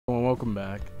welcome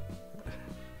back.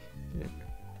 Yeah.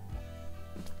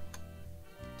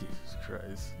 Jesus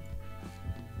Christ.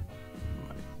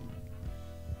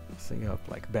 I'm singing up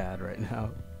like bad right now.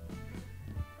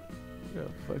 Yo,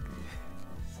 fuck.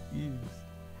 Jeez.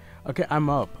 Okay, I'm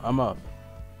up.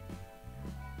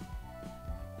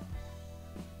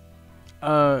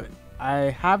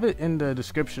 I have it in the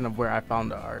description of where I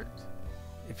found the art.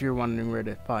 If you're wondering where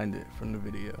to find it from the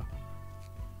video.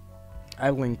 I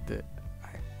linked it.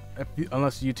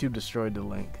 Unless YouTube destroyed the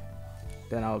link,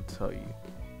 then I'll tell you.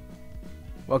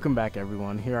 Welcome back,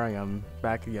 everyone. Here I am,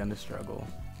 back again to struggle.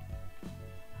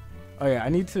 Oh yeah, I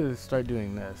need to start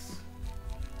doing this.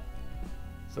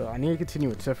 So I need to continue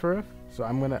with Tiferet, so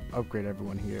I'm gonna upgrade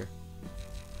everyone here.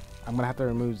 I'm gonna have to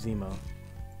remove Zemo.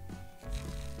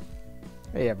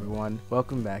 Hey everyone,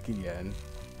 welcome back again.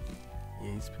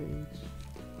 Ye's page.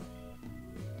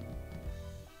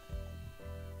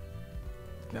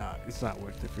 Nah, it's not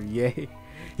worth it for Yay.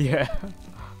 Yeah,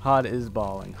 Hod is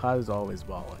balling. Hod is always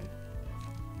balling.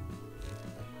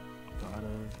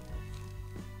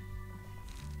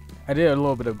 I did a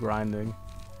little bit of grinding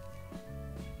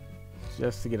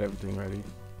just to get everything ready.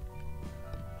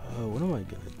 Oh, what am I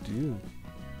gonna do?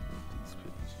 These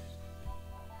pages.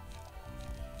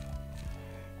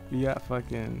 Yeah,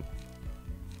 fucking.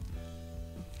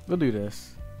 We'll do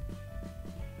this.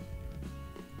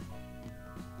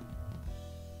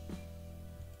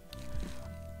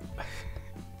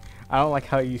 I don't like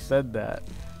how you said that.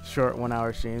 Short 1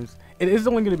 hour streams. It is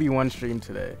only going to be one stream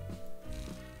today.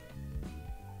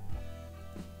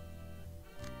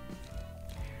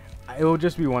 It will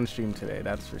just be one stream today,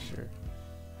 that's for sure.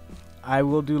 I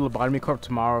will do Lobotomy Corp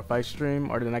tomorrow if I stream,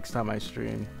 or the next time I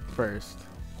stream first.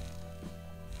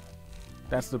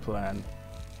 That's the plan.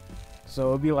 So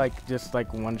it'll be like just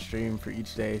like one stream for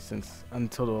each day since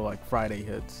until the like Friday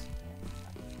hits.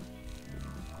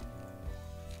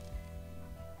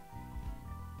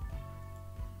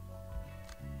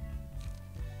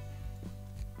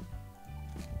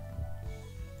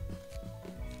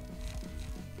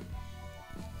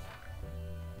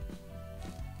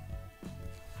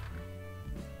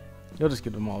 You'll just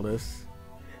give them all this.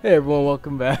 Hey everyone,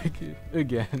 welcome back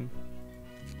again.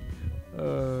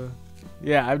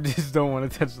 Yeah, I just don't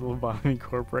want to touch the Lobotomy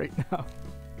Corp right now.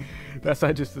 That's why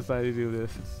I just decided to do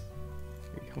this.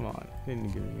 Hey, come on, they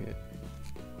didn't give me it.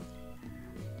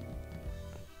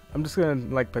 I'm just gonna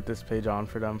like put this page on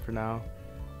for them for now.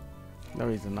 No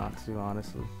reason not to,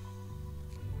 honestly.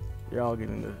 You're all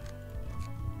getting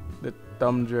the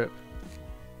thumb drip.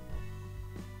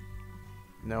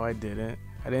 No, I didn't.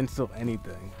 I didn't steal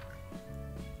anything.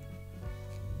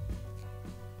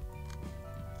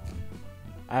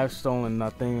 I have stolen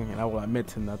nothing, and I will admit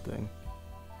to nothing.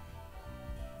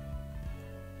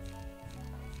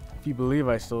 If you believe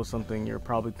I stole something, you're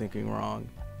probably thinking wrong.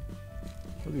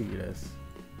 Look at this.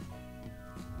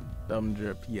 Thumb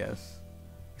drip, yes.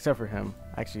 Except for him.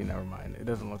 Actually, never mind. It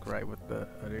doesn't look right with the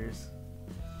others.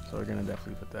 So we're gonna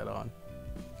definitely put that on.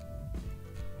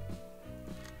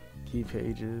 Key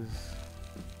pages.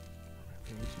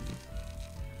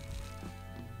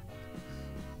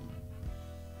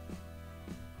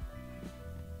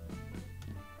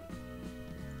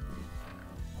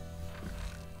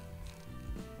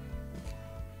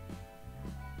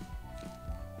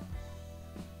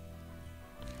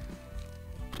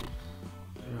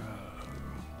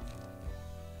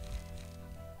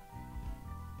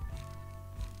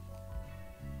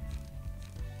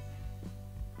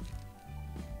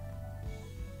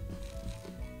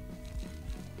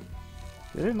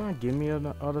 Did it not give me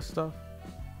other stuff?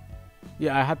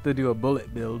 Yeah, I have to do a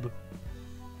bullet build.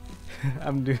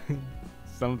 I'm doing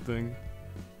something.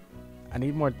 I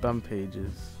need more thumb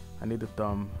pages. I need the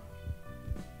thumb.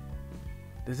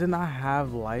 Does it not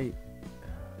have light?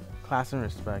 Class and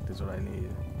respect is what I need.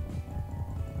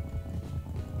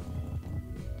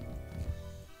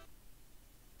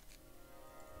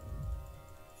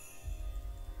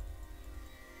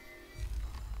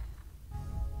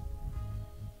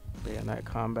 Yeah, night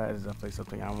combat is definitely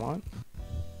something I want.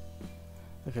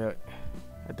 Okay,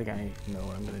 I think I know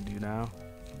what I'm gonna do now.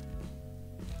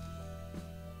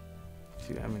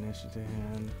 2 ammunition to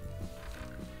hand.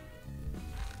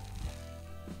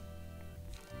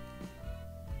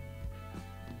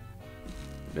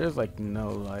 There's like no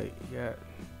light yet.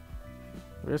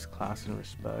 Where's class and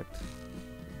respect?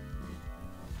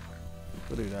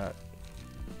 We'll do that.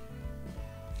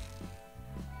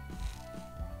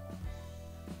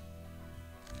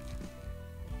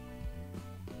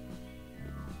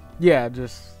 Yeah,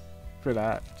 just for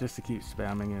that, just to keep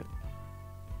spamming it.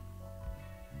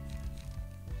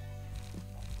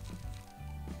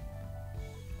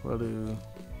 We'll do.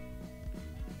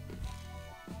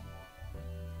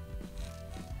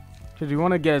 Cause we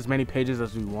want to get as many pages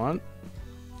as we want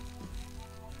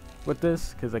with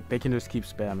this, cause like they can just keep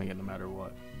spamming it no matter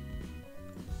what.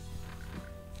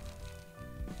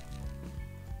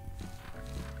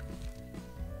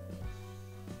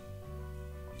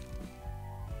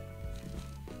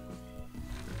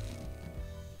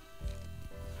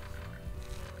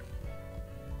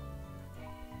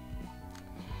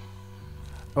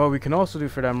 What we can also do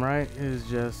for them, right, is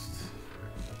just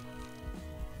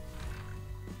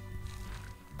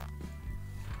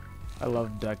I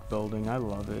love deck building. I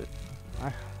love it.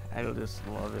 I just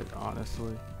love it,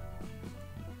 honestly.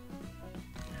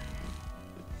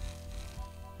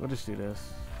 We'll just do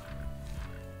this.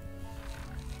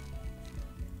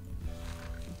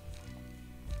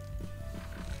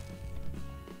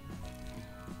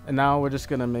 And now we're just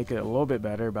gonna make it a little bit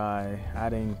better by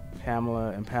adding Pamela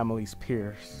and Pamela's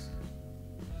Pierce.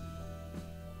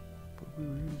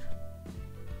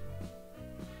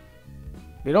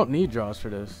 They don't need draws for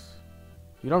this.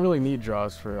 You don't really need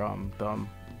draws for them.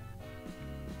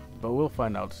 But we'll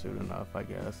find out soon enough, I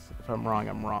guess. If I'm wrong,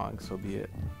 I'm wrong, so be it.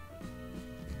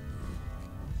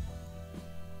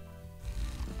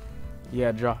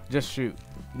 Yeah, draw. Just shoot.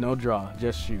 No draw,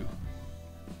 just shoot.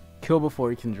 Kill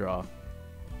before you can draw.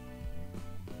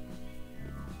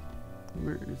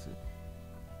 Where is it?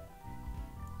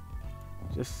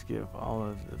 Just give all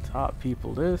of the top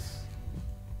people this.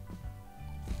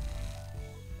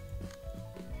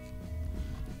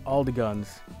 All the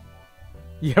guns.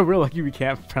 Yeah, we're lucky we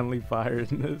can't friendly fire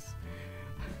in this.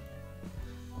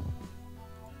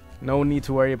 No need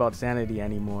to worry about sanity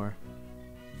anymore.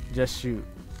 Just shoot.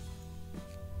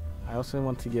 I also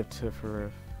want to give Tiff a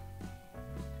riff.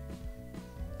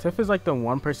 Tiff is like the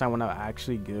one person I want to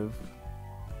actually give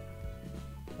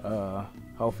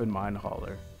Health and Mind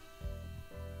Hauler.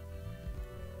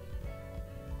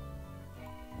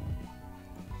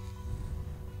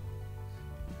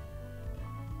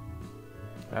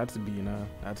 That's Bina.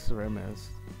 That's Remes.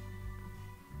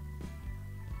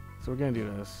 So we're gonna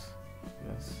do this.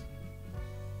 Yes.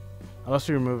 Unless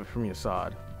you remove it from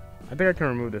Yasad. I think I can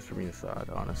remove this from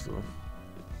Yasad, honestly.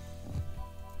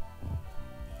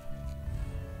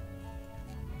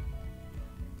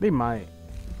 They might.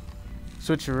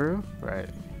 Switcheroo? Right.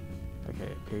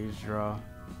 Okay, page draw.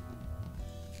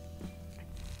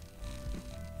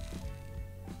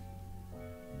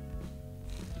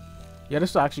 Yeah,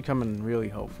 this will actually come in really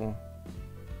helpful.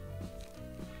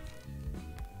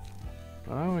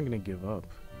 But I'm not gonna give up.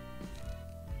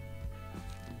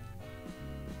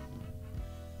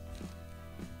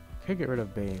 Okay, get rid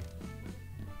of Bay.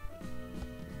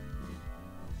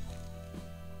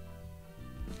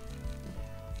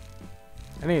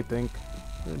 I need to think.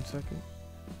 Wait a second.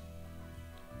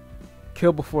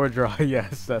 Kill before draw.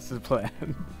 Yes, that's the plan.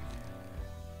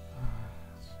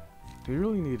 Do we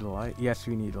really need a light? Yes,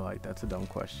 we need a light. That's a dumb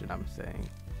question, I'm saying.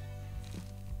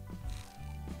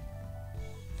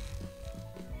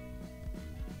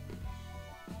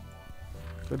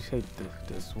 Go take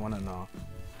this one and off.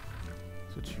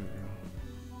 Switch you.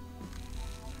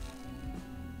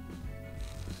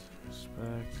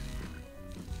 Respect.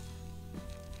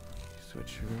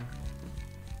 Switch you.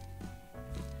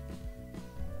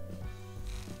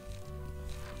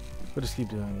 We'll just keep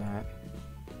doing that.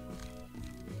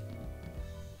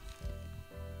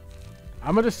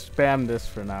 I'm gonna just spam this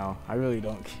for now. I really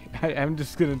don't care. I'm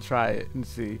just gonna try it and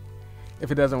see.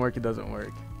 If it doesn't work, it doesn't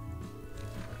work.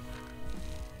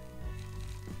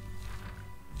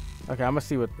 Okay, I'm gonna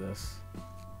see with this.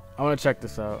 I wanna check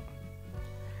this out.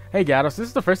 Hey Gatos, this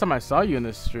is the first time I saw you in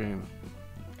this stream.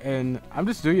 And I'm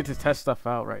just doing it to test stuff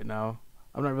out right now.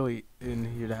 I'm not really in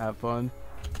here to have fun.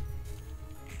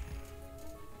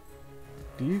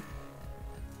 Do you?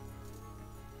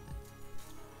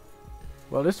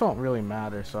 Well, this won't really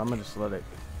matter, so I'm gonna just let it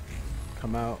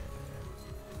come out.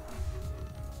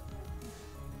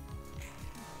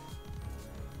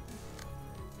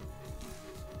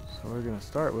 So what we're gonna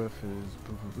start with is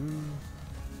boo boo boo.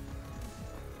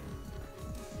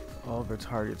 All of our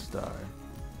targets die.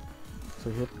 So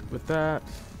hit with that.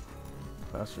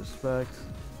 Class respect.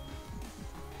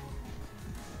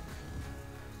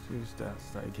 Choose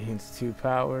that gains 2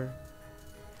 power.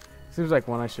 Seems like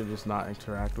one I should just not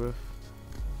interact with.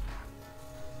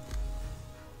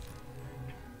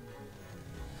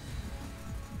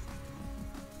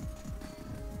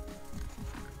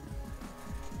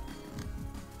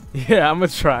 Yeah, I'm gonna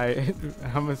try it.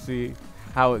 I'm gonna see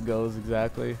how it goes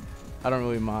exactly. I don't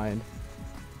really mind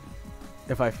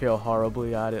if I fail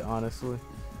horribly at it, honestly.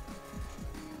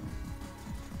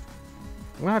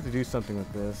 I'm gonna have to do something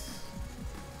with this.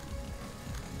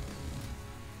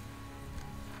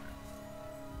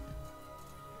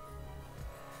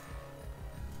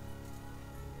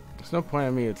 There's no point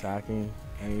in me attacking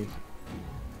any.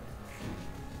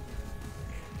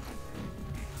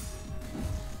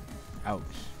 Ouch.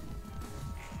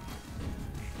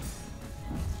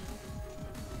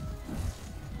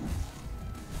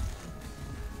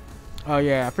 Oh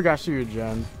yeah, I forgot to shoot your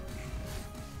gen.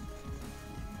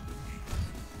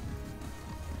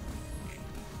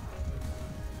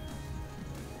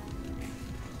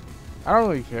 I don't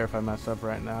really care if I mess up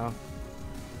right now.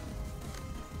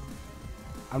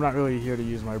 I'm not really here to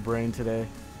use my brain today.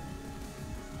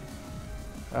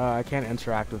 I can't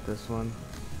interact with this one.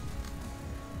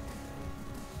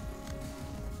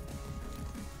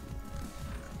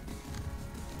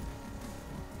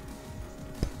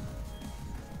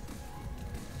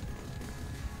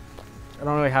 I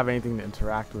don't really have anything to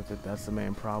interact with it. That's the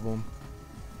main problem.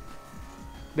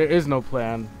 There is no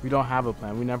plan. We don't have a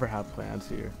plan. We never have plans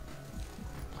here.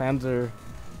 Plans are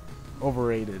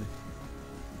overrated.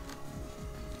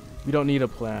 We don't need a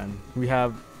plan. We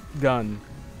have gun.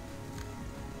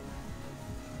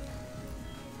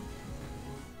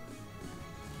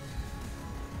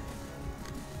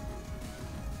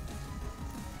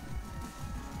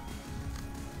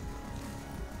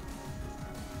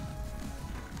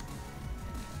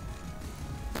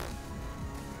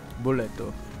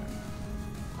 Boleto.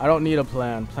 I don't need a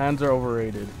plan. Plans are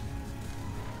overrated.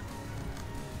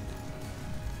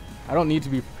 I don't need to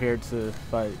be prepared to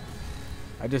fight.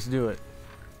 I just do it.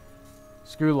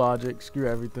 Screw logic, screw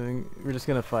everything. We're just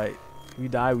gonna fight. We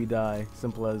die, we die.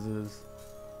 Simple as is.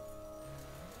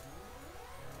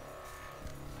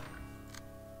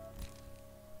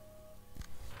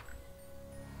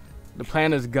 The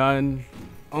plan is gun,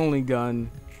 only gun.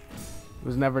 It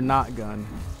was never not gun.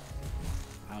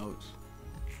 Ouch.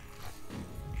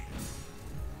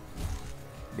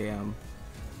 Damn.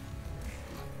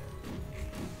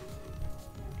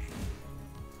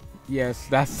 Yes,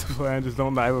 that's the plan. Just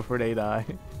don't die before they die.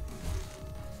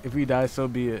 If we die, so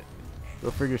be it.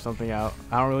 We'll figure something out.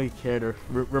 I don't really care to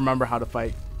remember how to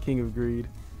fight King of Greed.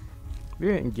 We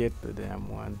didn't get the damn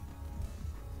one.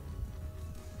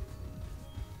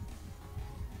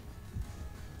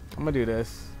 I'm gonna do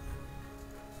this.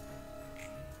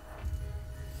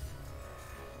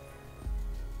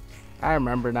 I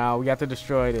remember now. We got to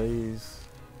destroy these.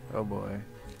 Oh boy.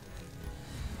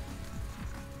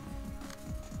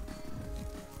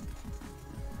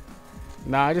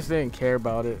 Nah, I just didn't care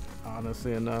about it,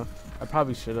 honestly enough. I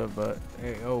probably should have, but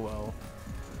hey, oh well.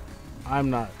 I'm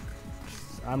not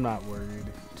worried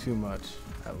too much,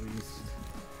 at least.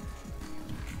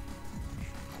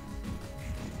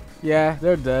 Yeah,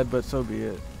 they're dead, but so be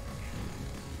it.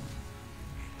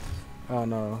 Oh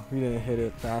no, we didn't hit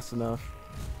it fast enough.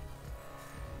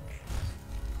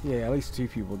 Yeah, at least 2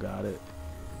 people got it.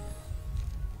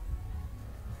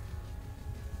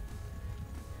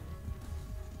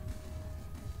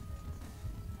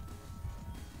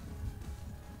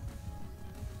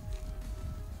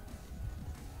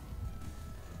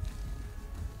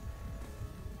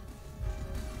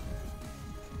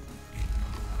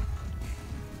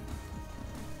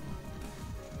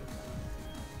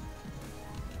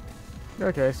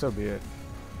 Okay, so be it.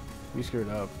 We screwed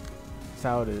up. That's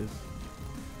how it is.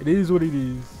 It is what it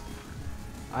is.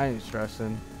 I ain't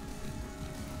stressing.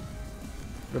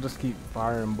 We'll just keep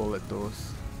firing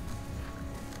bullets.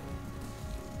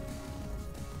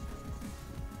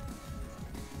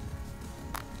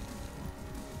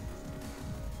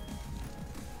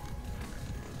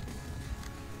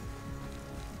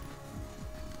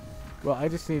 Well, I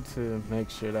just need to make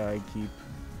sure that I keep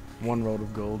 1 road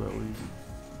of gold at least.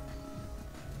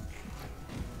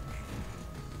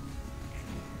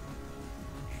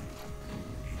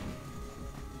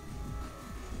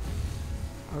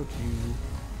 Ouchie.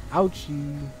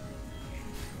 Ouchie.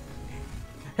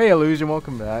 Hey Illusion,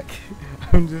 welcome back.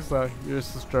 I'm just you're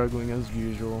just struggling as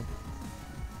usual.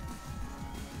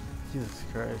 Jesus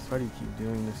Christ, why do you keep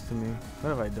doing this to me? What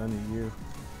have I done to you?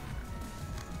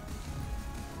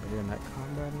 Are you in that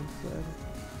combat instead?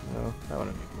 No, that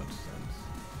wouldn't make much sense.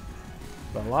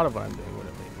 But a lot of what I'm doing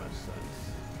wouldn't make much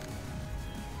sense.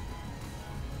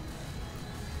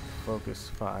 Focus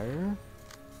fire.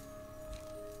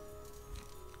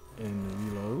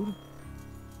 And reload.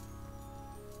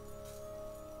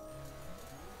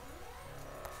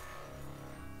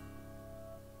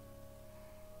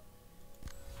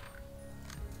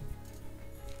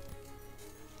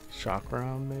 Shock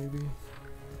round maybe?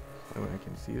 I mean, I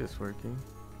can see this working.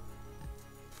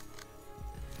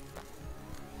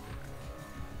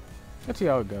 Let's see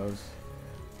how it goes.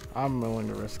 I'm willing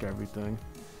to risk everything.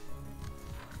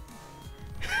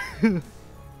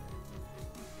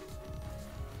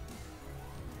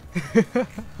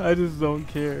 I just don't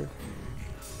care.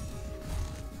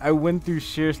 I went through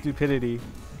sheer stupidity.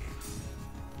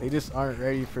 They just aren't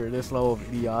ready for this level of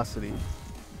idiocity.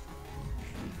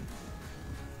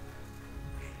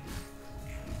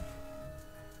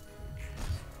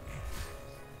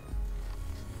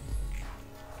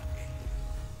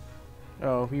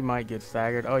 Oh, we might get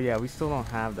staggered. Oh yeah, we still don't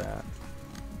have that.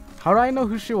 How do I know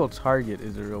who she will target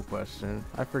is the real question.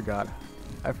 I forgot.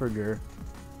 I forgot.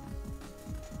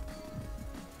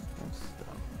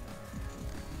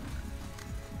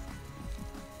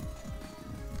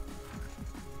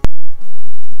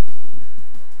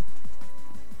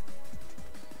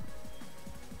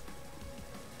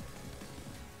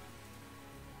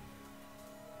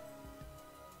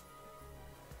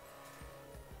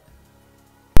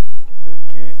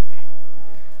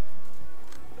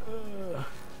 Okay.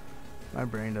 My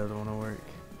brain doesn't want to work.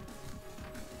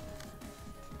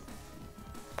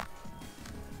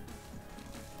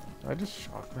 Do I just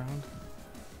shock round?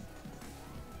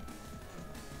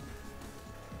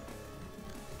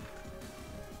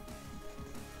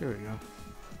 Here we go.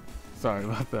 Sorry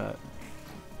about that.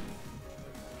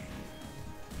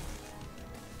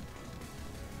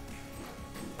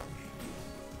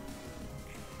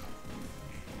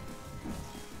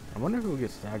 I wonder who will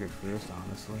get staggered first,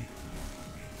 honestly.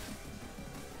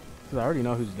 Because I already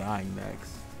know who's dying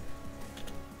next.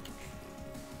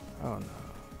 Oh no.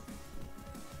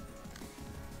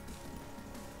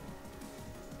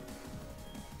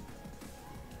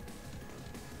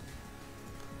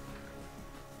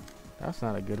 That's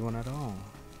not a good one at all.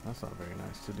 That's not very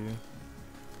nice to do.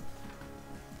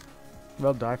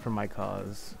 They'll die for my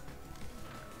cause.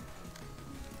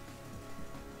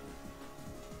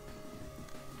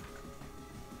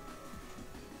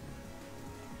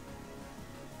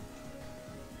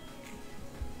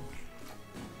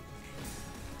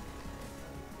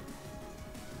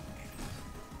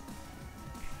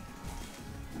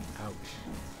 Ouch.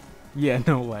 Yeah,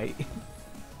 no light.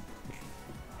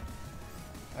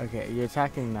 Okay, you're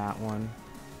attacking that one.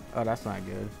 Oh, that's not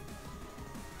good.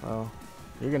 Well,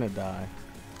 you're gonna die.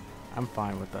 I'm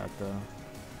fine with that though.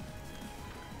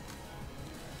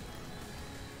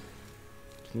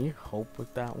 Can you hope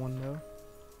with that one though?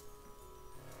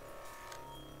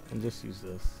 And just use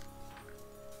this.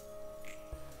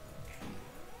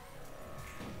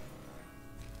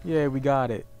 Yeah, we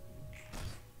got it.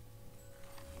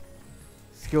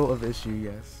 Skill of issue,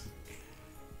 yes.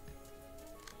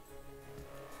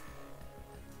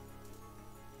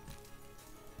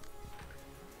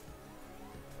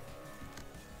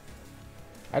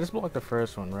 I just blocked the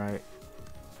first one, right?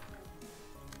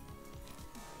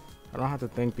 I don't have to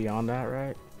think beyond that,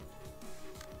 right?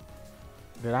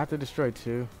 Did I have to destroy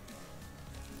two?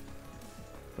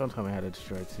 Don't tell me I had to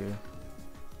destroy two.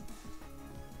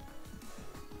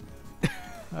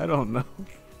 I don't know.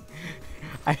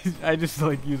 I just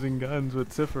like using guns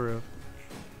with Tiffero.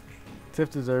 Tiff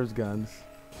deserves guns.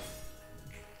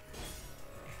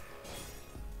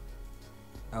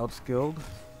 Outskilled.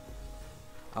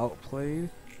 Outplayed.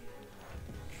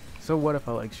 So what if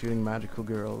I like shooting magical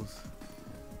girls?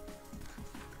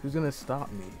 Who's gonna stop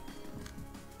me?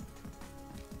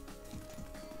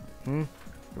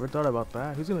 Ever thought about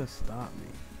that? Who's gonna stop me?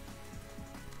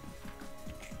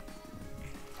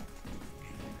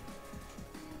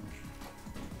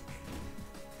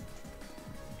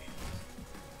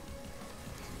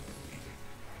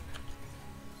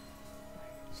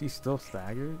 She's still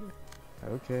staggered?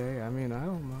 Okay, I mean, I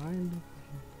don't mind.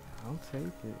 I'll take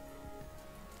it.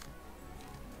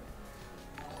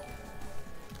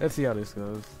 Let's see how this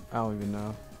goes. I don't even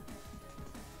know.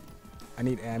 I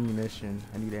need ammunition.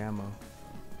 I need ammo.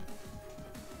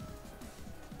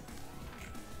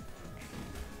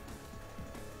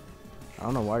 I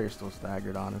don't know why you're still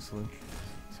staggered, honestly.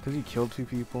 It's because you killed two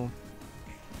people.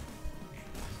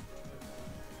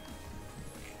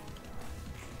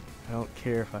 I don't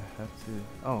care if I have to.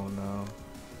 Oh no.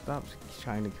 Stop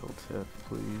trying to kill Tiff,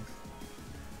 please.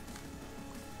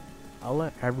 I'll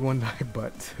let everyone die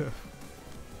but Tiff.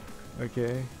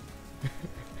 Okay?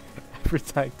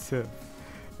 Protect Tiff.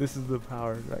 This is the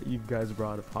power that you guys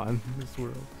brought upon this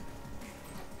world.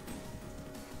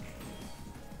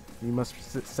 You must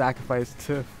sacrifice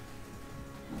Tiff.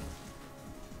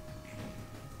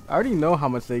 I already know how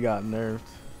much they got nerfed.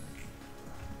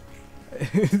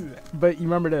 But you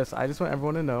remember this, I just want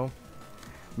everyone to know.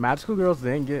 Magical girls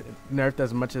didn't get nerfed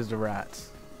as much as the rats.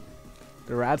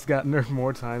 The rats got nerfed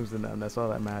more times than them, that's all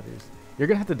that matters. You're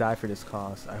gonna have to die for this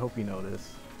cost. I hope you know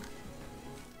this.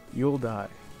 You'll die,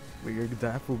 but your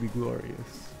death will be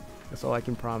glorious. That's all I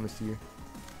can promise you.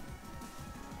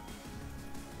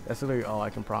 That's literally all I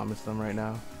can promise them right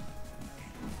now.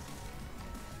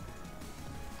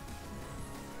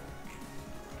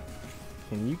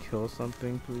 Can you kill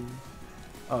something, please?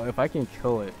 Oh, if I can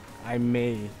kill it, I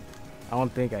may. I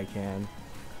don't think I can.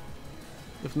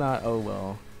 If not, oh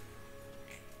well.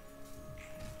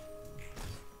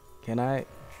 Can I?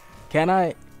 Can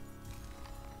I?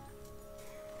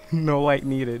 No light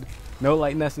needed. No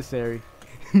light necessary.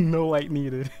 No light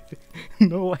needed.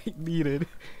 No light needed.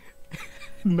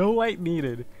 No light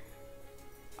needed.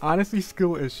 Honestly,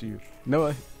 skill issue.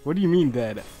 No, what do you mean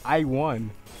dead? I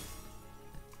won.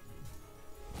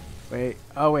 Wait,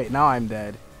 oh wait, now I'm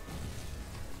dead.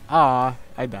 Ah,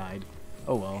 I died.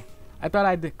 Oh well. I thought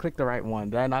I did click the right one.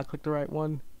 Did I not click the right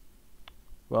one?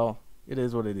 Well, it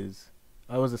is what it is.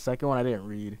 That was the second one I didn't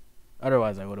read.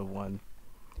 Otherwise, I would have won.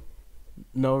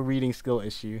 No reading skill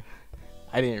issue.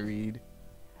 I didn't read.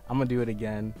 I'm gonna do it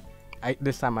again.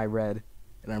 This time I read,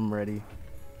 and I'm ready.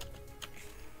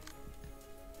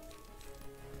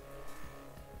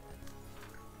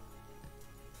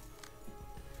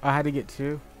 I had to get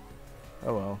 2.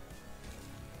 Oh well.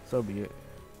 So be it.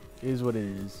 It is what it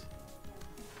is.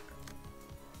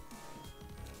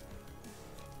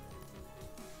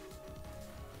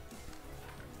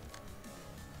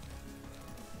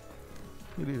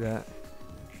 You do that.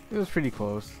 It was pretty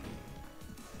close.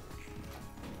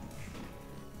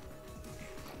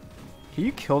 Can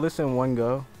you kill this in one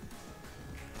go?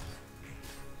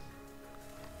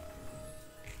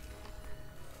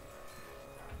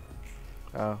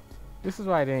 Oh. This is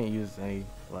why I didn't use any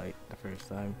light the first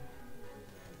time.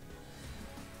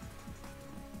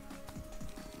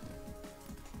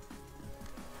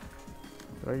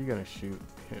 What are you gonna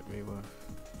hit me with?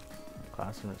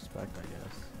 Class and respect, I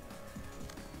guess.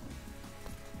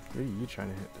 Who are you trying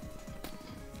to hit?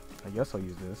 I guess I'll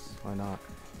use this. Why not?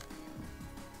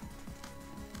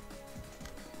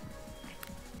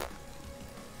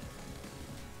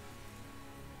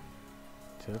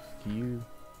 Tiff, can you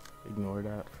ignore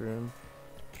that for him?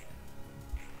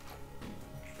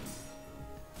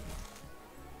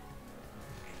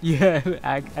 Yeah,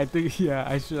 I think, yeah,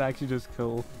 I should actually just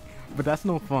kill. But that's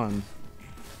no fun.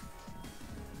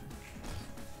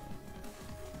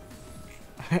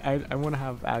 I want to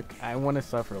have, I want to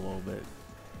suffer a little bit.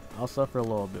 I'll suffer a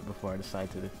little bit before I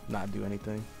decide to not do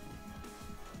anything.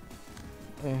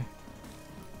 Eh.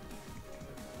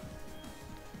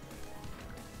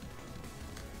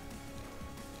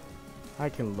 I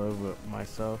can live with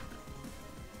myself.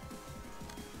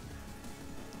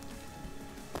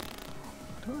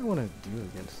 What do I want to do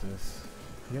against this?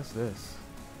 I guess this.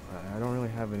 I don't really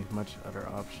have any much other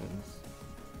options.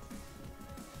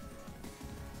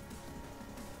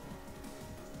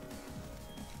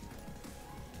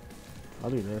 I'll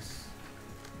do this.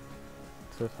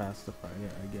 Tiff has to fight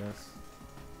it, I guess.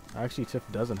 Actually, Tiff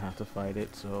doesn't have to fight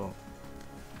it, so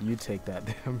you take that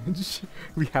damage.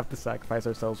 We have to sacrifice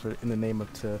ourselves in the name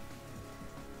of Tiff.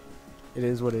 It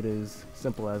is what it is.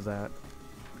 Simple as that.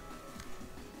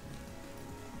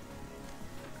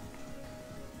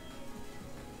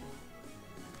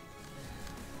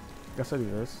 Guess I'll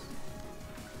do this.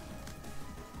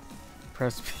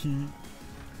 Press P.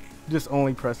 Just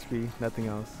only press P, nothing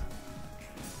else.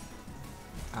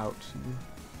 Ouch.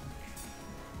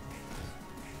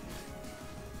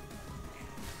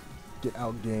 Get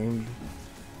outgamed.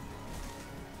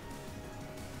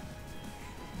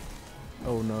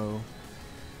 Oh no.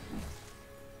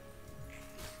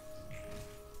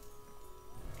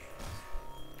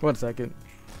 One second.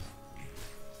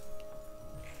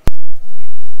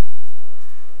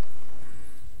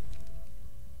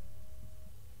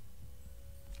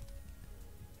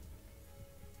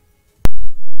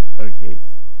 Okay.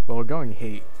 Well, we're going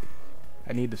hate.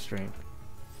 I need the strength.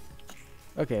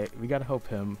 Okay, we gotta help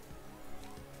him.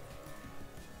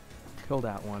 Kill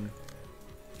that one.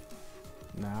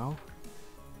 Now,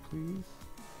 please.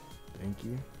 Thank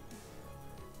you.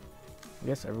 I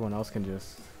guess everyone else can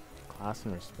just class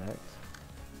and respect.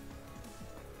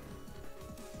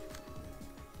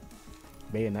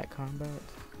 Bayonet combat?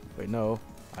 Wait, no.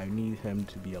 I need him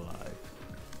to be alive.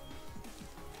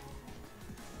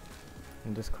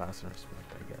 And just class and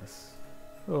respect, I guess.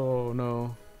 Oh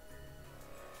no.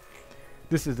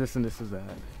 This is this and this is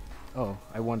that. Oh,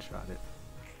 I one-shot it.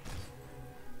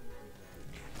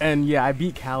 And yeah, I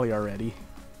beat Callie already.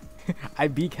 I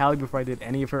beat Callie before I did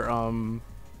any of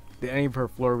her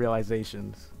floor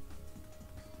realizations.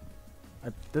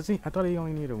 I thought he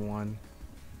only needed one.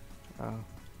 Oh.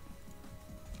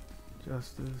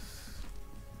 Justice.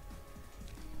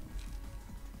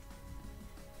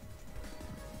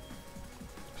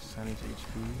 Percentage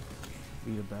HP.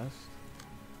 Be the best.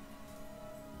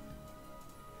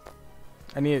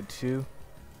 I need it too.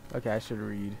 Okay, I should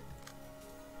read.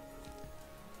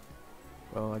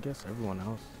 Well, I guess everyone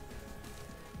else.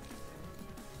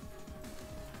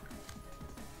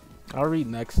 I'll read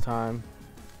next time.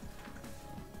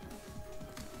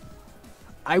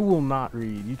 I will not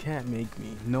read. You can't make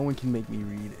me. No one can make me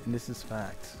read, and this is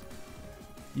facts.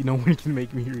 No one can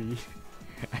make me read.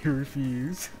 I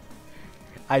refuse.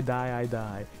 I die, I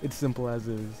die. It's simple as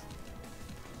is.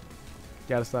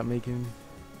 Gotta stop making...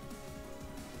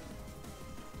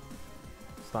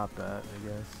 Stop that, I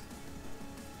guess.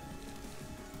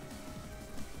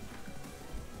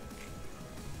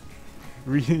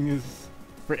 Reading is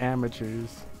for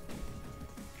amateurs.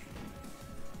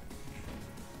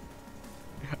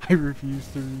 I refuse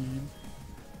to read.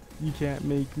 You can't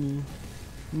make me.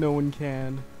 No one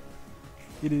can.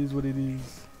 It is what it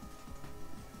is.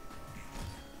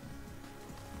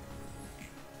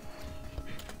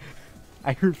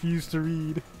 I refuse to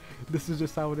read. This is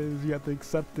just how it is. You have to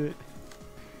accept it.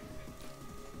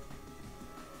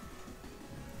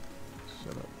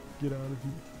 Shut up. Get out of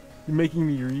here. You're making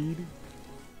me read?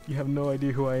 You have no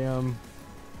idea who I am.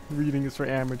 Reading is for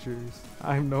amateurs.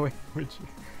 I'm no amateur.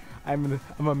 I'm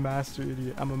a master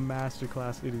idiot. I'm a master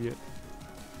class idiot.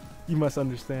 You must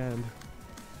understand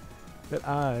that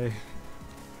I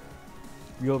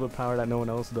wield a power that no one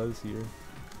else does here.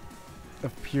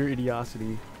 Of pure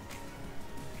idiocy.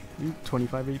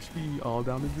 25 HP all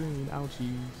down the drain.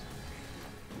 Ouchies.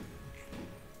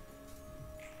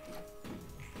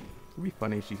 It'd be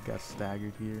funny if she got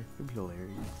staggered here. It'd be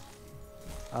hilarious.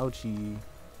 Ouchie.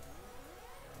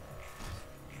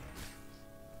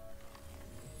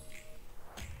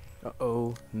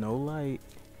 Uh-oh, no light.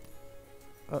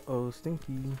 Uh-oh,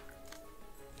 stinky.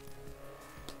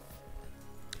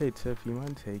 Hey Tiff, you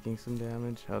mind taking some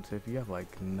damage? Oh Tiff, you have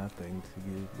like nothing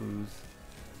to lose.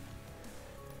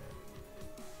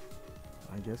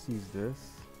 I guess use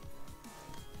this.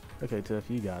 Okay Tiff,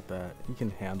 you got that. You can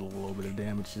handle a little bit of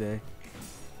damage today.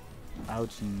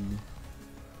 Ouchie.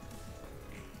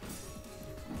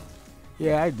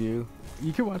 Yeah, I do.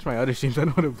 You can watch my other streams. I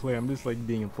know how to play. I'm just like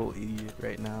being a full idiot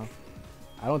right now.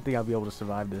 I don't think I'll be able to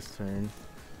survive this turn.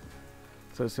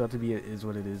 So it's got to be a is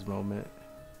what it is moment.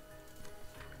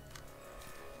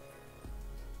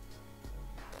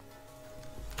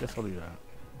 Guess I'll do that.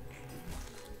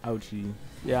 Ouchie.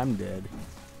 Yeah, I'm dead.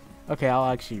 Okay, I'll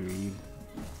actually read.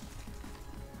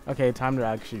 Okay, time to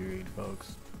actually read,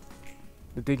 folks.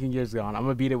 The thinking gear's gone. I'm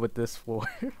gonna beat it with this floor.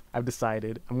 I've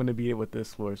decided. I'm gonna beat it with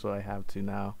this floor, so I have to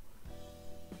now.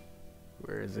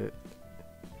 Where is it?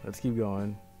 Let's keep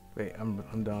going. Wait,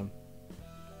 I'm done.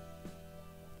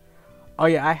 Oh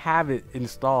yeah, I have it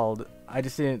installed. I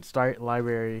just didn't start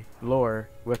library lore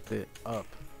with it up.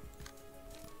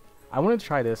 I want to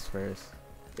try this first.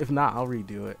 If not, I'll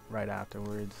redo it right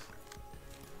afterwards.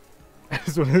 I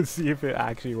just want to see if it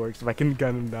actually works. If I can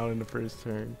gun him down in the first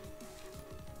turn.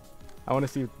 I want to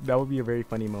see if that would be a very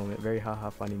funny moment. Very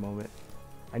haha funny moment.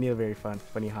 I need a very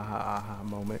funny haha aha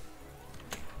moment.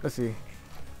 Let's see.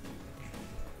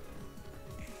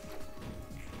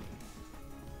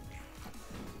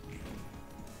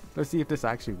 Let's see if this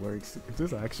actually works. If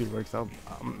this actually works, I'm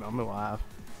gonna laugh.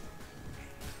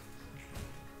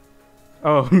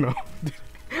 Oh no.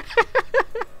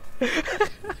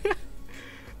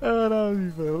 Oh,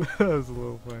 that was a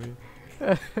little funny.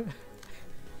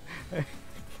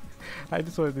 I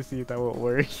just wanted to see if that would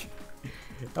work.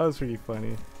 That was pretty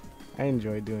funny. I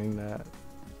enjoyed doing that.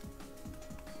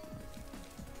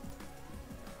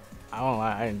 I won't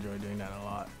lie, I enjoy doing that a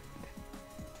lot.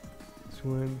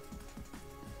 Swim.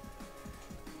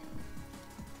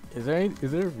 Is there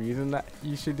a reason that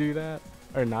you should do that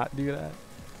or not do that?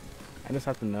 I just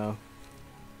have to know.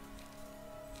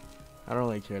 I don't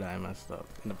really care that I messed up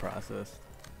in the process.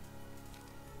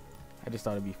 I just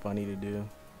thought it'd be funny to do.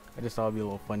 I just thought it'd be a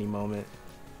little funny moment.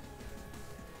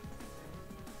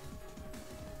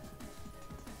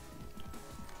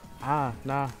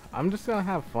 Nah. I'm just gonna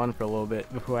have fun for a little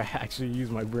bit before I actually use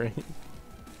my brain.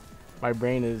 My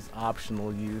brain is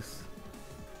optional use.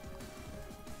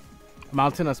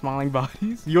 Mountain of smiling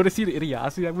bodies. You want to see the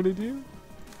idiocy I'm gonna do?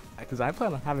 Because I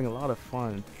plan on having a lot of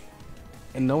fun,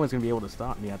 and no one's gonna be able to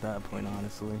stop me at that point,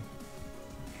 honestly.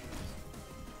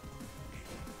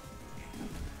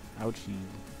 Ouchie.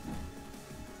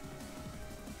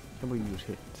 I can't believe you would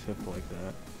hit Tip like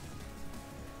that.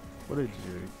 What a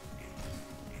jerk.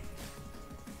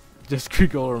 Just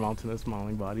creek over mountain of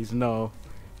smiling bodies. No,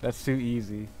 that's too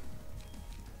easy.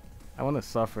 I want to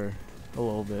suffer a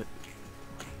little bit.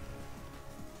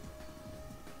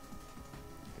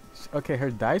 Okay,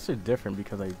 her dice are different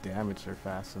because I damaged her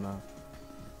fast enough.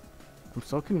 I'm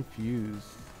so confused.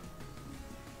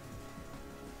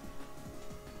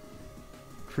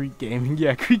 Creek gaming.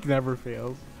 Yeah, Creek never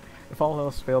fails. If all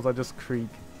else fails, I just Creek.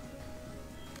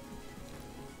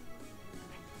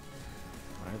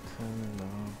 Right, no.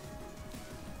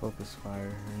 Focus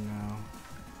fire her now.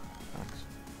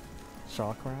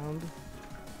 Shock round.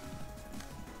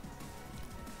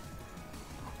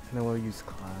 And then we'll use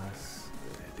class.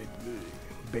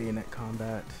 Bayonet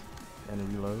combat.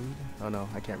 And reload. Oh no,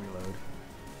 I can't reload.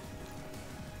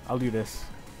 I'll do this.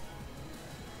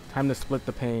 Time to split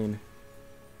the pain.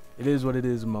 It is what it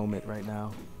is moment right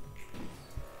now.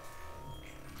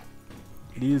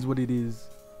 It is what it is.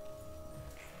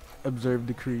 Observe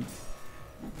the creek.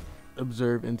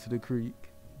 Observe into the creek.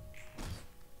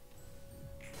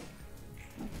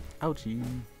 Ouchie.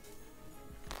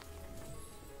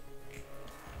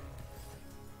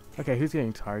 Okay, who's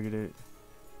getting targeted?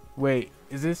 Wait,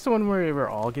 is this the one where we're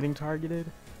all getting targeted?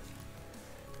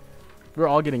 We're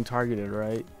all getting targeted,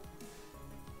 right?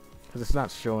 Because it's not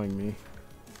showing me.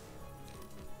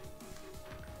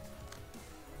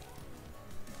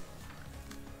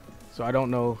 So I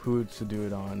don't know who to do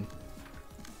it on.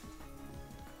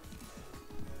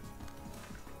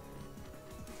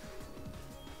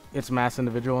 It's mass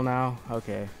individual now?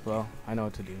 Okay, well, I know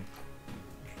what to do.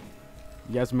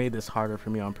 You guys made this harder for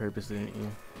me on purpose, didn't you?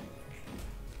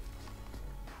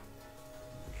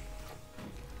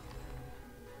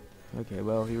 Okay,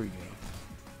 well, here we go.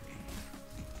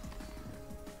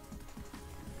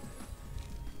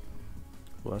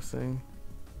 Blessing.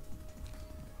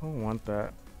 I don't want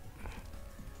that.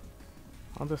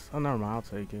 Oh, never mind, I'll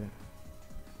take it.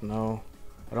 No,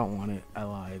 I don't want it. I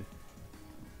lied.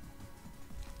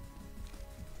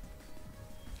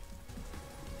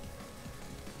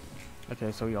 Okay,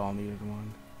 so we all needed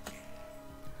one.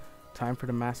 Time for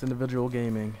the mass individual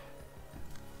gaming.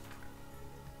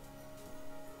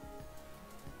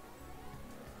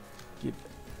 Get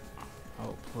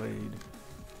outplayed.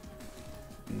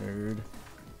 Nerd.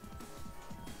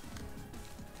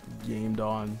 Gamed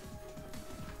on.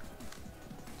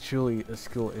 Truly a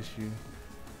skill issue.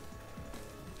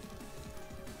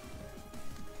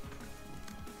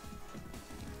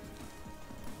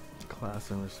 Class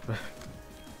and respect.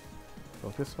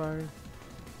 Focus fire?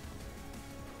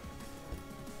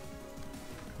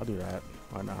 I'll do that.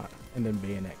 Why not? And then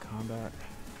bayonet combat.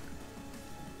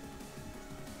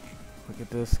 Look at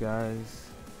this, guys.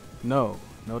 No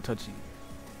touchy.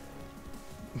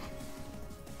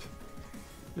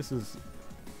 This is...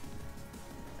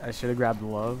 I should have grabbed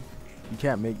love. You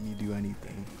can't make me do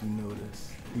anything. You know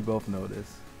this. We both know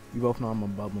this. We both know I'm a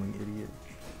bubbling idiot.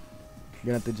 You're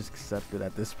gonna have to just accept it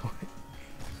at this point.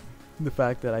 The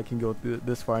fact that I can go through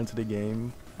this far into the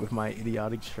game with my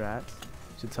idiotic strats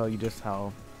should tell you just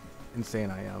how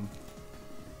insane I am.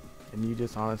 And you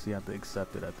just honestly have to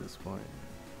accept it at this point.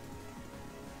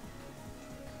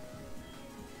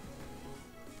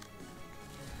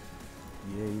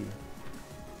 Yay.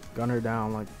 Gun her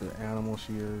down like the animal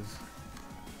she is.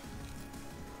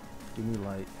 Give me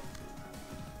light.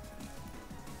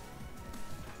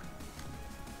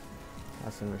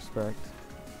 That's some respect.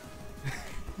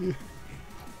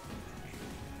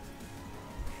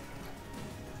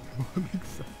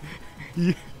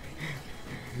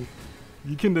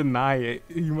 You can deny it.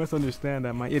 You must understand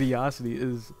that my idiocity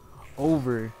is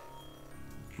over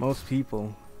most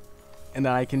people, and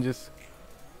that I can just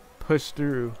push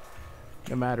through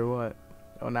no matter what.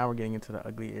 Oh, now we're getting into the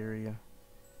ugly area.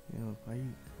 You know, why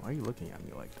are you looking at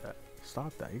me like that?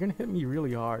 Stop that. You're gonna hit me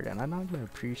really hard, and I'm not gonna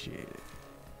appreciate it.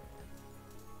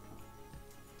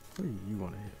 What do you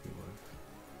want to hit me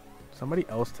with? Somebody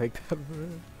else take that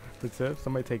for Tiff?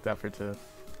 Somebody take that for Tiff.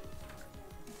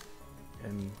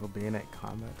 And we'll bayonet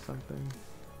combat something.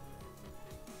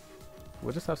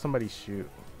 We'll just have somebody shoot.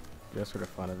 Just for the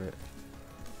fun of it.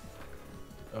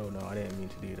 Oh no, I didn't mean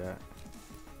to do that.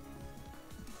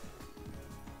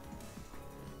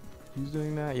 Who's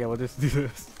doing that? Yeah, we'll just do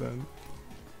this then.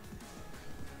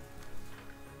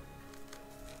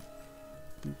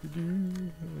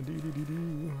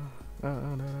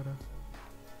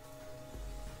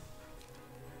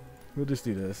 We'll just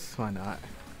do this. Why not?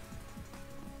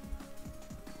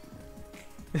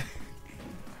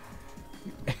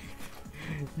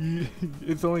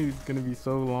 It's only gonna be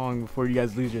so long before you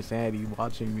guys lose your sanity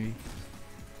watching me.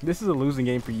 This is a losing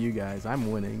game for you guys.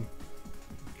 I'm winning.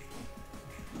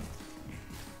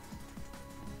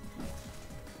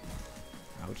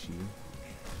 Ouchie.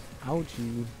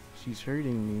 Ouchie. She's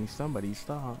hurting me. Somebody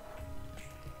stop.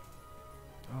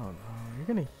 Oh no, you're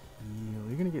gonna heal.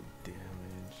 You're gonna get damage.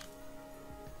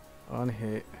 On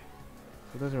hit.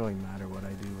 So it doesn't really matter what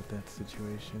I do with that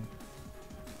situation.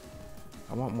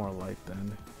 I want more light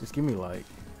then. Just give me light.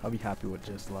 I'll be happy with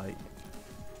just light.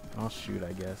 I'll shoot,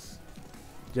 I guess.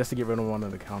 Just to get rid of one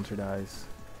of the counter dies.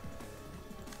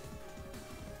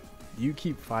 You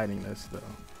keep fighting this though.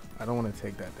 I don't want to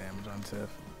take that damage on Tiff.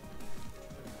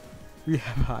 We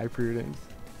have high prudence.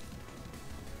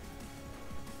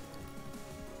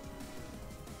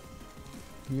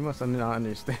 You must not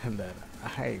understand that I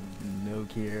have no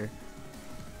care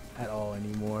at all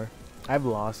anymore. I've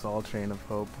lost all train of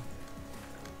hope.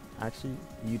 Actually,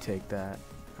 you take that.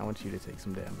 I want you to take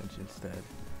some damage instead.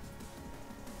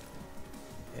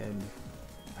 And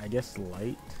I guess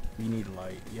light? We need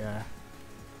light, yeah.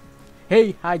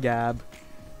 Hey, hi Gab.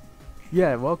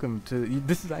 Yeah, welcome to,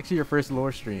 this is actually your first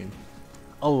lore stream.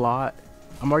 A lot.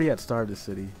 I'm already at Star of the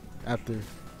City after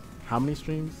how many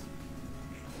streams?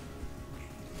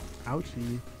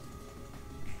 Ouchie.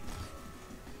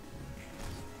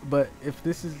 But if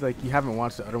this is like, you haven't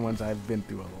watched the other ones, I've been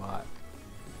through a lot.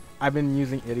 I've been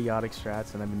using idiotic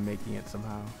strats and I've been making it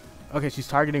somehow. Okay, she's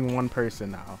targeting one person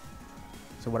now.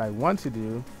 So what I want to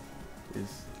do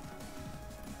is,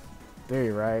 there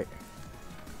you're right.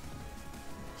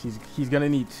 He's gonna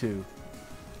need two.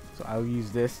 So I'll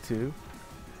use this too.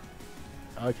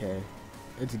 Okay,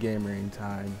 it's game ring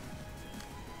time.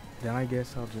 Then I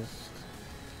guess I'll just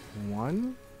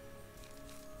one.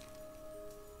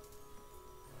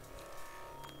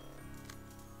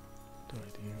 What do I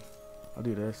do? I'll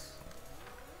do this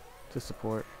to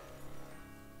support.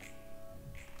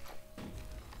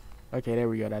 Okay, there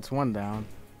we go. That's one down.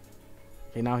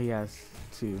 Okay, now he has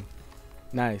two.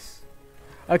 Nice.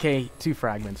 Okay, 2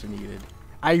 fragments are needed.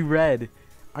 I read.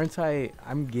 Aren't I?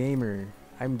 I'm gamer.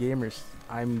 I'm gamers.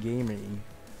 I'm gaming.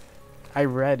 I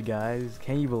read, guys.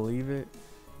 Can you believe it?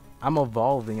 I'm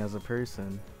evolving as a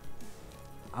person.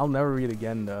 I'll never read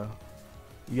again, though.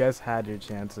 You guys had your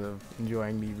chance of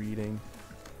enjoying me reading.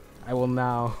 I will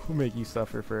now make you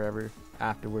suffer forever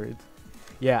afterwards.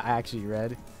 Yeah, I actually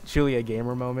read. Truly a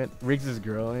gamer moment. Riggs is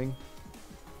growing.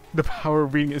 The power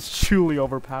of reading is truly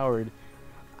overpowered.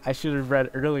 I should have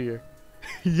read earlier.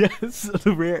 Yes,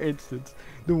 the rare instance.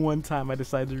 The one time I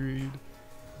decided to read.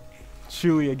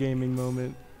 Truly a gaming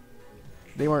moment.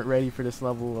 They weren't ready for this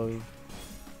level of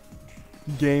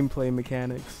gameplay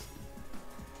mechanics.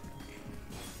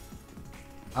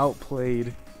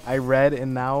 Outplayed. I read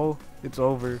and now it's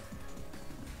over.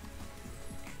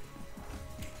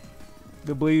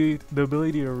 The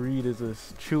ability to read is a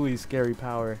truly scary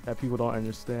power that people don't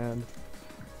understand.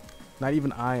 Not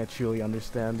even I truly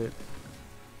understand it.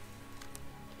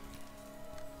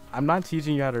 I'm not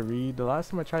teaching you how to read. The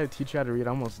last time I tried to teach you how to read, I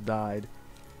almost died.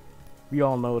 We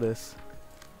all know this.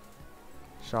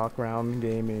 Shock round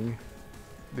gaming.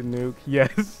 The nuke.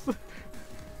 Yes.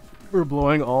 We're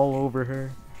blowing all over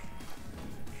her.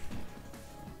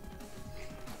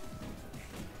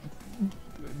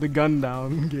 The gun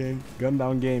down game. Gun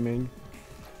down gaming.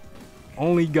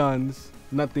 Only guns.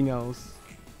 Nothing else.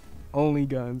 Only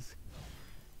guns.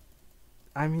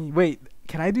 I mean, wait.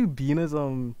 Can I do Bina's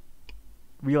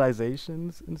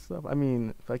realizations and stuff? I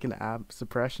mean, if I can add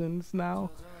suppressions now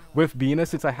with Bina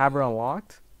since I have her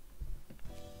unlocked.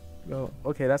 Well,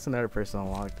 okay, that's another person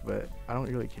unlocked, but I don't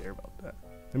really care about that.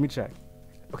 Let me check.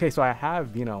 Okay, so I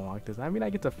have Bina unlocked. Does that mean I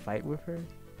get to fight with her?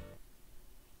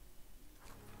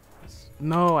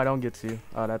 No, I don't get to.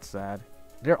 Oh, that's sad.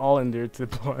 They're all endured to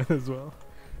one as well.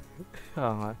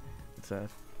 Oh, it's sad.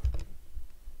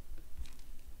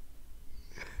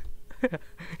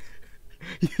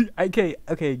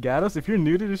 Okay, Gatos, if you're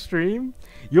new to the stream,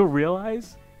 you'll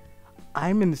realize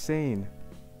I'm insane.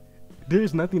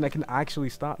 There's nothing that can actually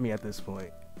stop me at this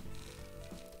point.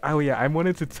 Oh yeah, I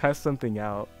wanted to test something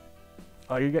out.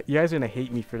 Oh, you guys are gonna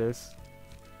hate me for this.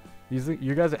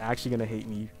 You guys are actually gonna hate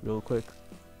me real quick.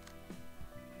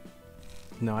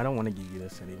 No, I don't want to give you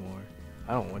this anymore.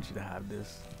 I don't want you to have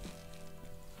this.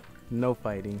 No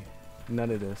fighting.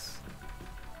 None of this.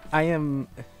 I am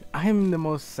the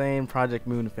most sane Project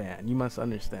Moon fan. You must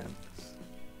understand this.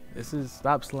 This is,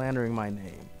 stop slandering my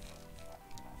name.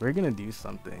 We're gonna do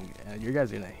something, and you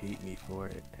guys are gonna hate me for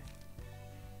it.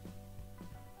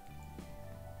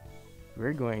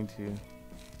 We're going to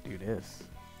do this.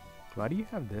 Why do you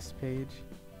have this page?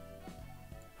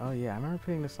 Oh yeah, I remember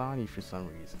putting this on you for some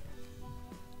reason.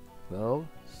 Well,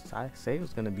 I say it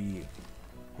was gonna be.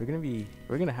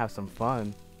 We're gonna have some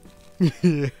fun.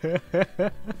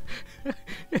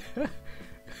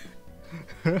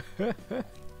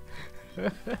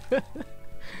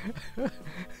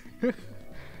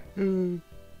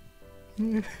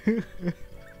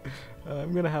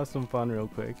 I'm gonna have some fun real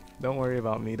quick. Don't worry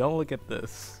about me. Don't look at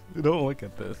this. Don't look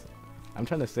at this. I'm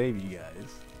trying to save you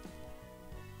guys.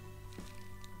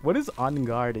 What is on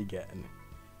guard again?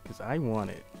 Because I want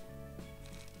it.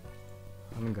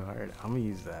 On guard. I'm gonna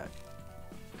use that.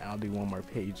 And I'll do one more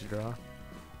page draw.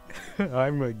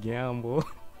 I'm a gamble.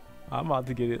 I'm about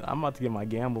to get it. I'm about to get my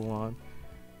gamble on.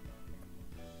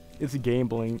 It's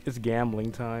gambling. It's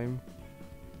gambling time.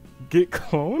 Get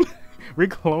cloned? We're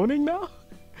cloning now?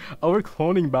 Oh, we're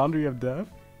cloning Boundary of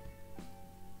Death?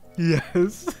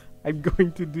 Yes. I'm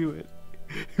going to do it.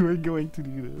 We're going to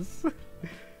do this.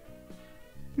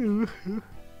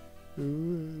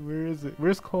 Where is it?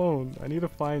 Where's clone? I need to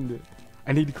find it.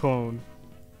 I need clone.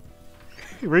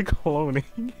 We're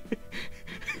cloning.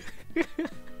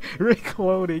 We're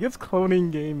cloning. It's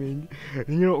cloning gaming. And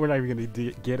you know what? We're not even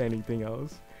gonna get anything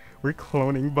else. We're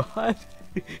cloning bot.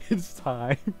 It's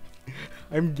time.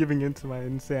 I'm giving into my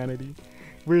insanity.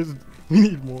 We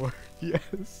need more.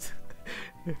 Yes.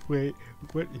 Wait.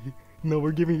 What? No,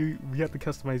 we're giving you. We have to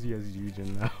customize you as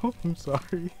Yujin now. I'm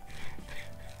sorry.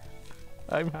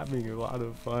 I'm having a lot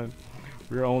of fun.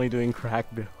 We're only doing crack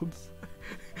builds.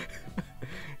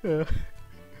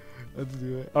 Let's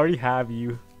do it. I already have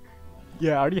you.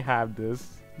 Yeah, I already have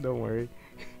this. Don't worry.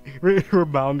 We're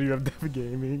Boundary of Death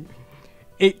Gaming.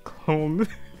 8 clone.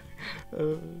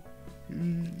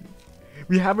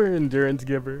 We have our Endurance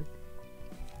Giver.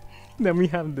 Then we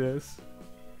have this.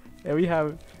 And we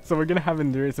have... So we're gonna have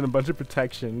Endurance and a bunch of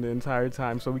Protection the entire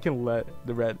time. So we can let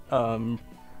the red...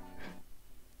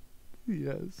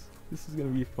 Yes. This is gonna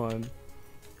be fun.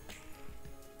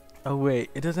 Oh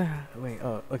wait, it doesn't have... Wait,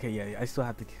 oh, okay, yeah, I still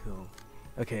have to kill.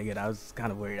 Okay, good, I was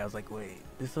kind of worried. I was like, wait,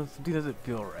 something doesn't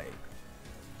feel right.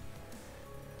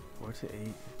 4 to 8.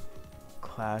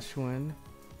 Clash win.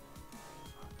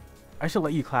 I should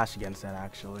let you clash against that,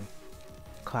 actually.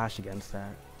 Clash against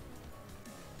that.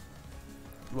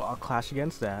 Well, I'll clash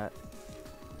against that.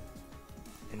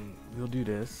 And we'll do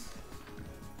this.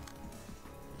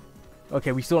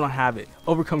 Okay, we still don't have it.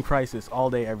 Overcome crisis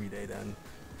all day, every day, then.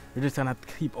 We're just gonna have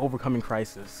to keep overcoming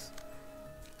crisis.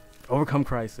 Overcome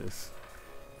crisis.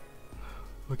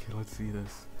 Okay, let's see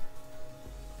this.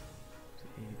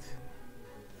 8.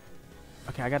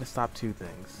 Okay, I gotta stop 2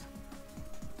 things.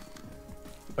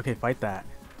 Okay, fight that.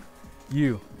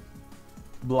 You.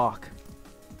 Block.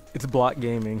 It's block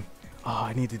gaming. Oh,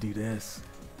 I need to do this.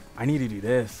 I need to do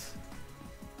this.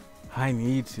 I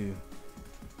need to.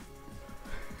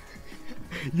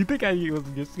 You think I was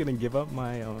just gonna give up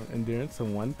my endurance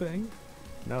on one thing?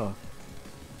 No.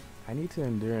 I need to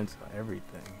endurance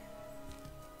everything.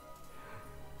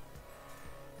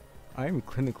 I am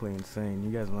clinically insane.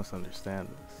 You guys must understand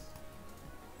this.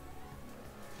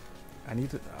 I need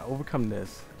to overcome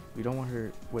this. We don't want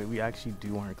her... Wait, we actually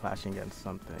do want her clashing against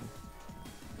something.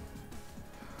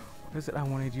 What is it I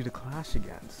wanted you to clash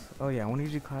against? Oh yeah, I wanted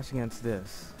you to clash against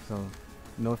this. So,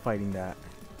 no fighting that.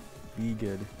 Be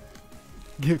good.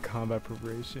 Get combat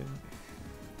preparation.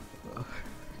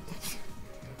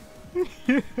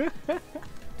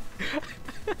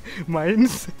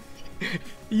 Mine's...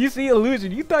 You see,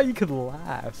 Illusion, you thought you could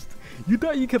last. You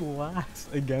thought you could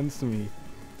last against me.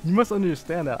 You must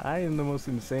understand that I am the most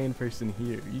insane person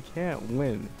here. You can't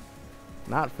win.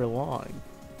 Not for long.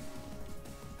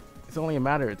 It's only a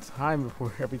matter of time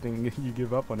before everything you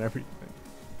give up on everything.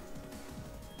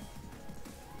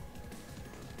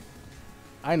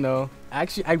 I know.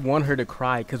 Actually, I want her to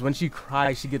cry, because when she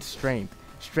cries, she gets strength.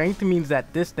 Strength means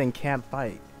that this thing can't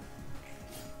fight.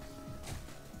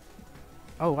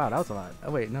 Oh wow, that was a lot.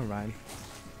 Oh wait, never mind.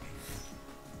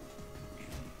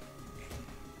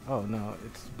 Oh no,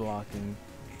 it's blocking.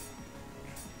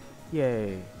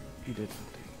 Yay, you did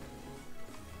something.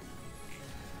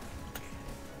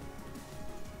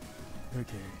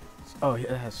 Okay. Oh, it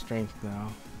has strength now.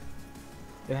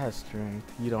 It has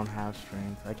strength. You don't have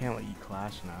strength. I can't let you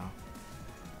clash now.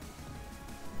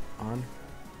 On.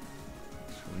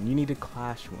 You need to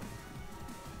clash one.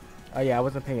 Oh yeah, I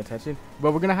wasn't paying attention.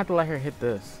 But we're gonna have to let her hit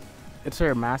this. It's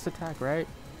her mass attack, right?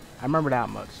 I remember that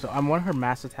much. So I want her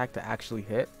mass attack to actually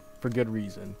hit for good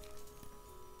reason.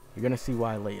 You're gonna see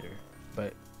why later.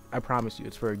 But I promise you,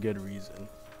 it's for a good reason.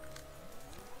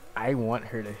 I want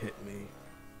her to hit me.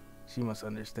 She must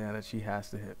understand that she has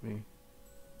to hit me.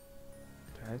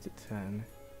 5 to 10.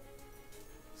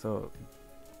 So,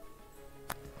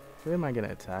 what am I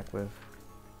gonna attack with?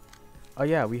 Oh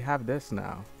yeah, we have this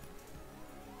now.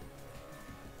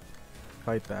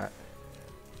 Fight that.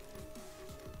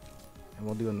 And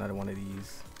we'll do another one of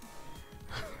these.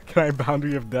 Can I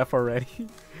Boundary of Death already?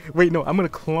 Wait, no, I'm gonna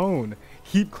clone.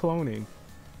 Keep cloning.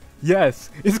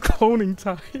 Yes, it's cloning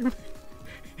time.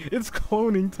 It's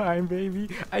cloning time, baby.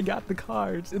 I got the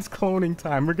cards. It's cloning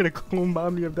time. We're gonna clone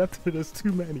Boundary of Death till there's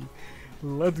too many.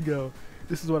 Let's go.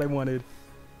 This is what I wanted.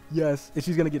 Yes, and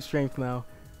she's gonna get strength now.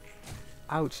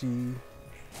 Ouchie.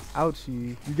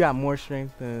 Ouchie. You got more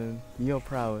strength than Neo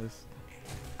Prowess.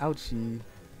 Ouchie.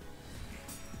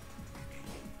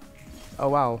 Oh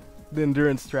wow. The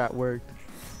endurance strat worked.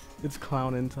 It's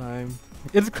clowning time.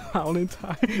 It's clowning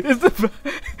time. It's the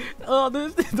oh,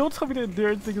 don't tell me the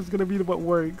endurance thing is gonna be what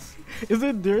works. Is the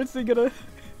endurance thing gonna?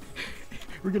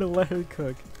 We're gonna let her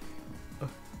cook.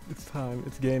 It's time.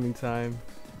 It's gaming time.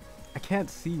 I can't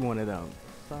see one of them.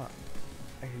 Stop.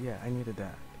 Yeah, I needed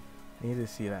that. I needed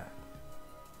to see that.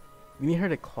 We need her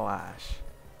to clash.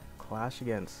 Clash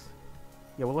against.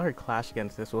 Yeah, we'll let her clash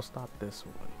against this. We'll stop this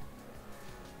one.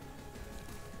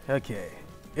 Okay.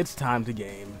 It's time to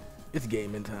game. It's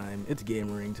gaming time. It's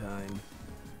gamering time.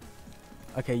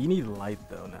 Okay, you need light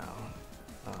though now.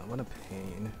 What a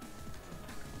pain.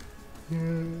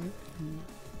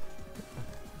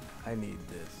 I need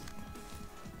this.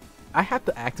 I have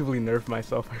to actively nerf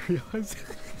myself, I realize.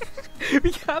 Wait,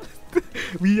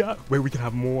 we can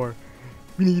have more.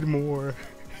 We need more.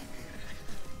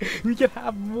 We can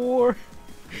have more.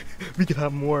 We can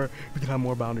have more. We can have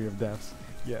more Boundary of Deaths.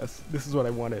 Yes, this is what I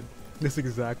wanted. This is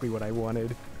exactly what I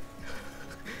wanted.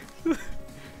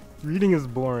 Reading is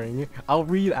boring. I'll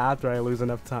read after I lose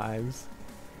enough times.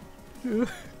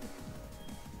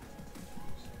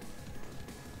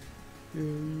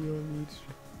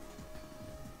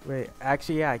 Wait,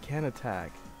 actually, yeah, I can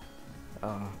attack.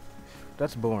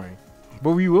 That's boring.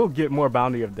 But we will get more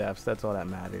Boundary of Deaths. That's all that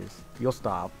matters. You'll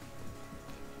stop.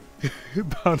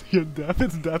 Boundary of Death.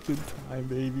 It's death in time,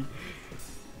 baby.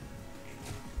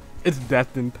 It's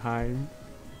death in time.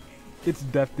 It's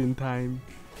death in time.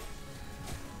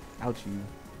 Ouchie.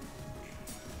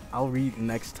 I'll read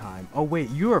next time. Oh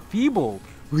wait, you are feeble.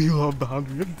 We love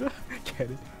Boundary of Death. Get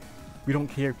it? We don't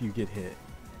care if you get hit.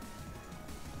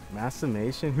 Mass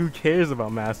summation? Who cares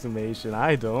about mass summation?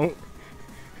 I don't.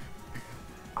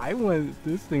 I want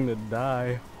this thing to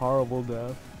die. Horrible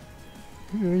death.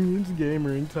 It's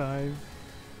gamering time.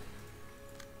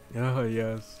 Oh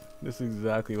yes. This is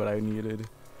exactly what I needed.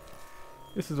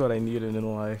 This is what I needed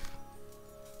in life.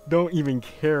 Don't even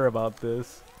care about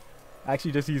this.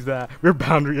 Actually, just use that. We're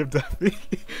Boundary of Death.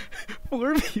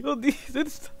 4 PLDs.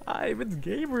 It's time. It's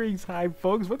gamering time,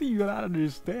 folks. What do you not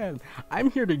understand?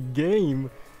 I'm here to game.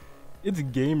 It's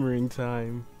gamering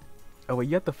time. Oh wait,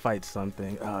 you have to fight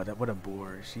something. Oh, what a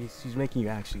bore. She's making you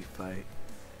actually fight.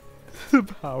 The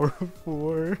power of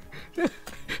 4.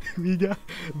 We got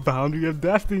Boundary of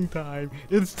Deathing time.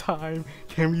 It's time.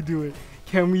 Can we do it?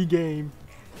 Can we game?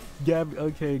 Gab.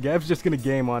 Okay, Gab's just gonna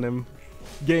game on him.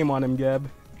 Game on him, Gab.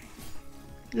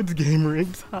 It's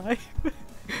gamering time.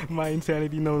 My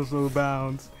insanity knows no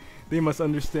bounds. They must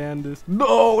understand this.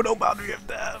 No, no Boundary of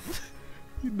Death.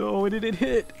 No, it didn't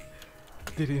hit.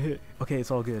 Didn't hit. Okay,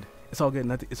 it's all good. It's all good.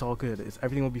 Nothing. It's all good.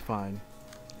 Everything will be fine.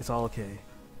 It's all okay.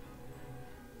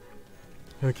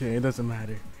 Okay, it doesn't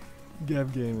matter.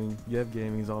 Gab gaming. Gab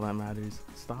gaming is all that matters.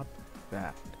 Stop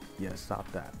that. Yeah,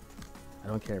 stop that. I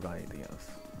don't care about anything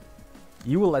else.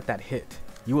 You will let that hit.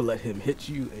 You will let him hit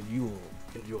you, and you will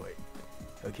enjoy it.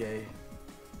 Okay.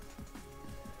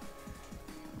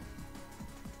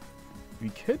 We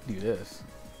could do this.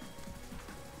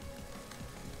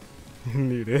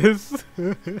 Do this.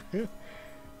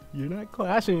 You're not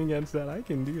clashing against that. I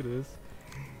can do this.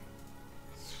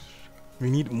 We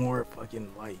need more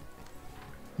fucking light.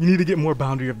 You need to get more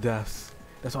Boundary of Deaths.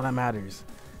 That's all that matters.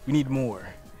 We need more.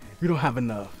 We don't have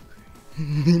enough.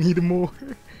 We need more.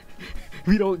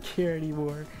 We don't care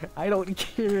anymore. I don't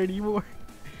care anymore.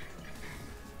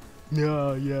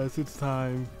 No, yes, it's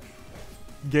time.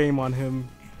 Game on him.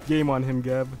 Game on him,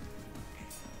 Geb.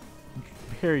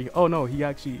 Harry. Oh no, he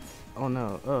actually. Oh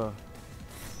no.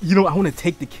 You know, I want to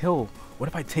take the kill. What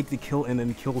if I take the kill and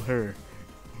then kill her?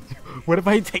 What if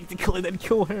I take the kill and then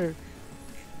kill her?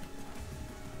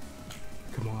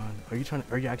 Come on.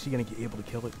 Are you actually gonna get able to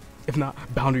kill it? If not,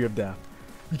 Boundary of Death.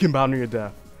 You can Boundary of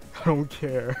Death. I don't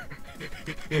care.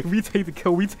 If we take the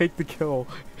kill, we take the kill.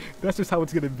 That's just how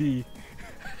it's gonna be.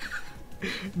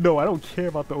 No, I don't care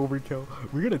about the overkill.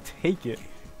 We're gonna take it.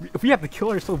 If we have to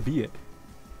kill her, so be it.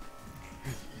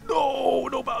 No,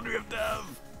 no Boundary of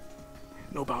Death.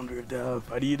 No Boundary of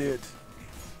Death. I need it.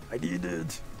 I need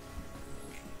it.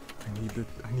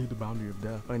 I need the Boundary of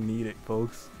Death. I need it,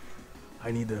 folks.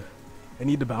 I need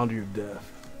the Boundary of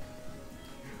Death.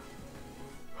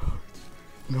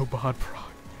 No bod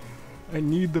proc. I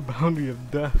need the Boundary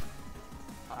of Death.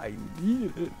 I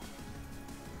need it.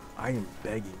 I am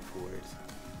begging for it.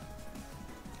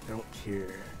 I don't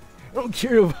care. I don't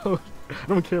care about I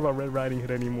don't care about Red Riding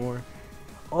Hood anymore.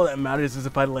 All that matters is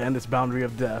if I land this boundary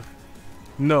of death.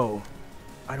 No,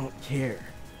 I don't care.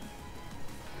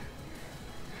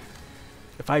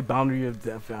 If I boundary of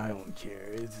death, I don't care.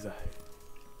 It's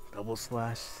double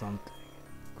slash something.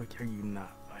 Like, are you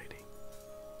not fighting?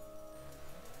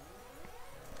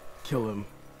 Kill him.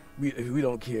 We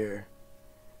don't care.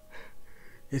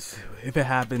 If it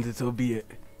happens, it'll be it.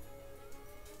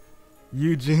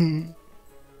 Eugen,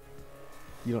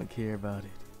 you don't care about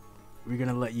it. We're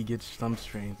gonna let you get some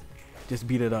strength. Just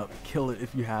beat it up. Kill it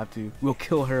if you have to. We'll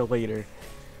kill her later.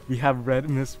 We have Red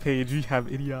Miss Page. We have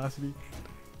Idiosity.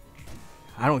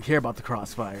 I don't care about the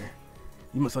crossfire.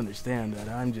 You must understand that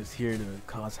I'm just here to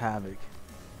cause havoc.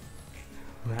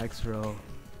 Maxwell,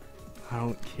 I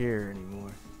don't care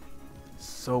anymore.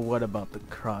 So what about the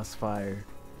crossfire?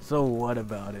 So what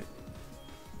about it?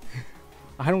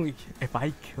 If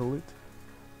I kill it,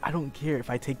 I don't care if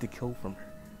I take the kill from her.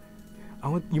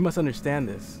 You must understand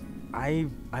this. I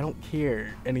don't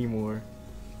care anymore.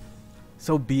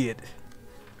 So be it.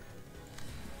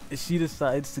 If she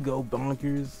decides to go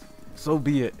bonkers, so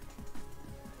be it.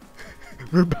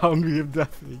 We're boundary of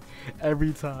death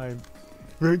every time.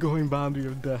 We're going boundary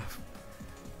of death.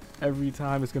 Every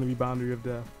time it's gonna be boundary of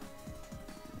death.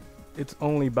 It's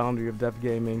only boundary of death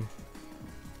gaming.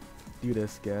 Do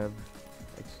this, Gab.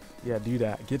 Yeah, do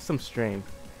that. Get some strength.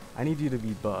 I need you to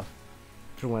be buff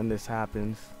for when this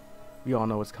happens. We all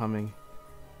know what's coming.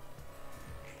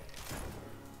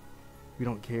 We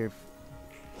don't care if...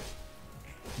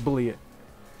 Bully it.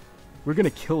 We're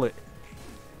gonna kill it.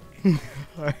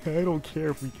 I don't care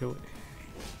if we kill it.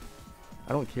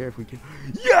 I don't care if we kill...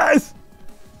 Yes!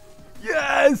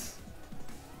 Yes!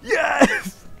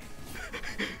 Yes!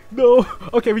 No!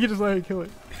 Okay, we can just let it kill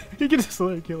it. You can just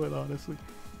let it kill it, honestly.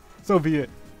 So be it.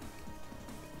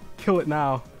 Kill it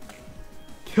now.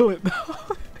 Kill it now.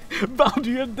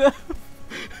 Boundary of death.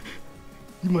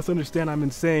 You must understand I'm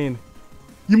insane.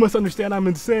 You must understand I'm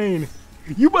insane.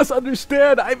 You must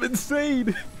understand I'm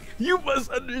insane. You must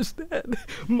understand.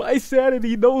 My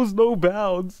sanity knows no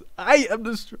bounds. I am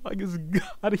the strongest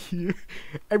god here.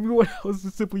 Everyone else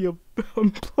is simply a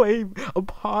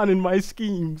pawn in my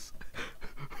schemes.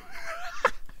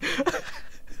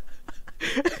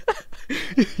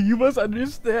 You must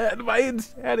understand my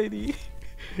insanity.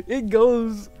 It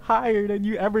goes higher than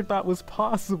you ever thought was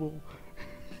possible.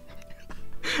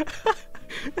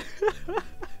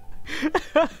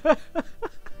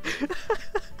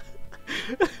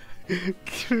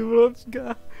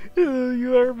 Krumochka,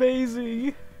 you are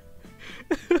amazing.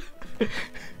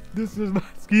 This is not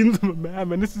screams of a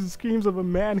madman. This is screams of a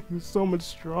man who's so much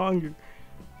stronger.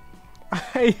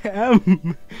 I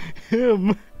am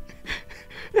him.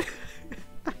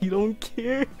 You don't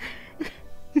care.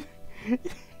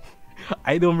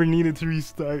 I never needed to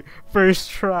restart. First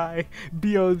try.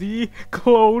 BOD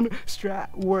clone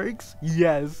strat works.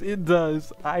 Yes, it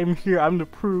does. I'm here. I'm the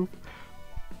proof.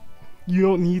 You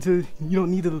don't need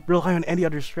to rely on any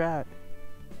other strat.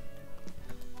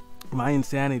 My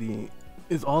insanity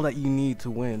is all that you need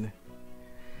to win.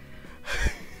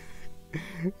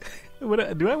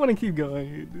 Do I want to keep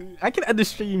going? I can end the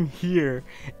stream here,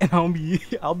 and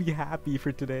I'll be happy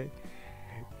for today.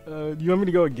 Do you want me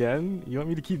to go again? You want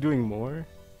me to keep doing more?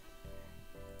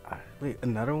 Wait,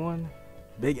 another one?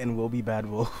 Big and will be bad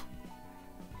wolf.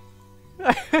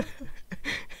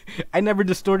 I never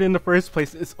distorted in the first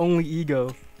place. It's only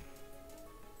ego.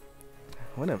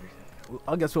 Whatever.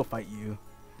 I guess we'll fight you.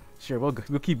 Sure, we'll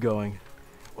keep going.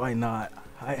 Why not?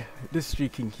 This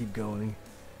streak can keep going.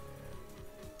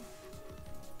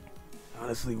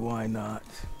 Honestly, why not?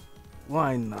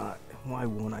 Why not? Why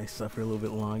won't I suffer a little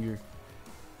bit longer?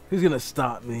 Who's gonna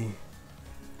stop me?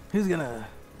 Who's gonna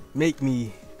make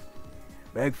me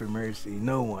beg for mercy?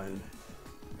 No one.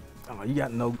 Oh, you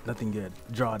got nothing good.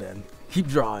 Draw then. Keep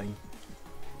drawing.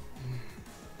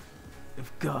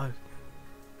 If God.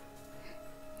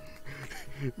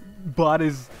 Bot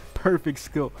is perfect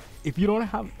skill. If you don't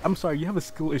have, I'm sorry, you have a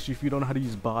skill issue if you don't know how to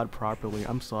use bot properly.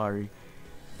 I'm sorry.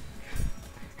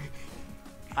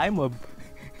 I'm a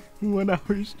 1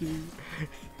 hour stream.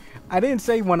 I didn't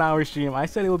say 1 hour stream. I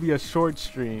said it would be a short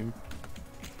stream.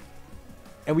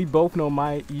 And we both know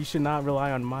you should not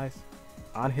rely on my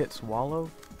on hit swallow.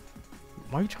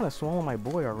 Why are you trying to swallow my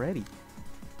boy already?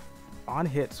 On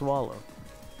hit swallow.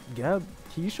 Geb,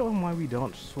 can you show him why we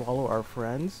don't swallow our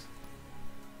friends?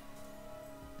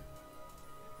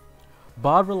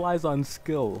 Bod relies on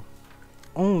skill.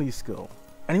 Only skill.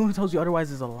 Anyone who tells you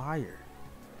otherwise is a liar.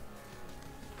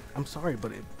 I'm sorry,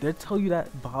 but if they tell you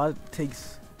that Bod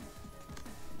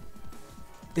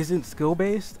isn't skill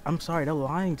based, I'm sorry, they're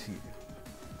lying to you.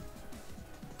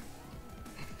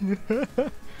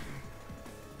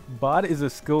 Bot is a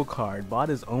skill card. Bot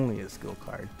is only a skill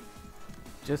card.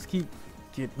 Just we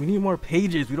need more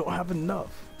pages. We don't have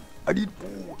enough. I need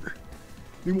more.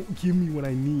 They won't give me what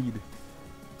I need.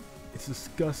 It's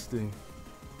disgusting.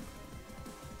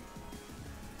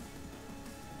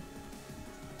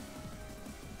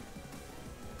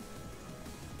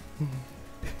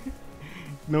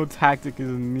 No tactic is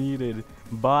needed.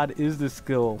 Bot is the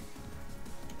skill.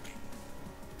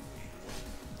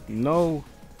 No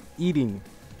eating.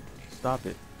 Stop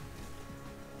it.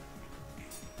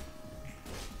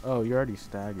 Oh, you're already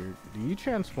staggered. Do you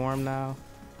transform now?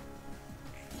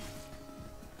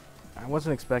 I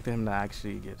wasn't expecting him to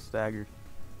actually get staggered.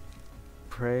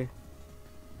 Pray.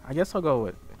 I guess I'll go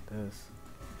with this.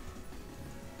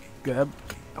 Good.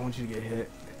 I want you to get hit.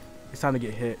 It's time to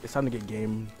get hit. It's time to get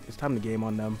game. It's time to game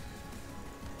on them.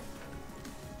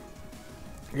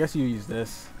 I guess you use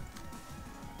this.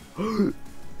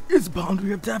 It's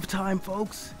Boundary of Death time,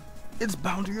 folks. It's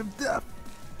Boundary of Death.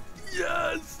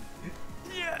 Yes.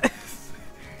 Yes.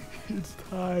 It's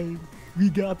time. We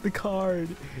got the card.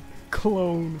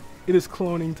 Clone. It is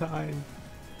cloning time.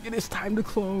 It is time to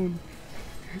clone.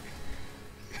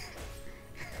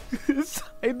 It's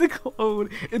time to clone.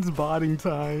 It's botting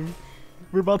time.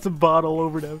 We're about to bot all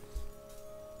over them.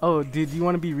 Oh, did you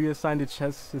want to be reassigned to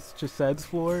Chesed's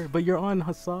floor? But you're on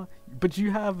Hassan. But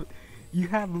you have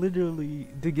literally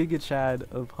the Giga Chad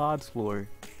of Hod's floor.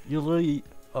 You're literally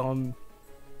a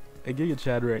Giga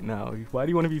Chad right now. Why do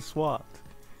you want to be swapped?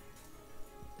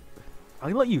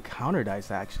 I'll let you counter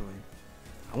dice actually.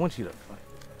 I want you to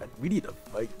fight. We need to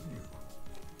fight you.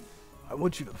 I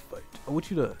want you to fight. I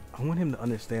want him to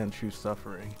understand true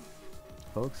suffering.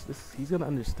 Folks, he's gonna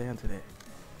understand today.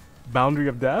 Boundary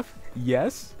of Death?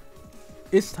 Yes.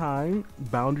 It's time.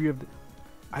 Boundary of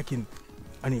I need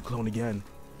to clone again.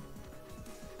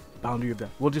 Boundary of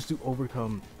Death. We'll just do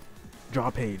overcome.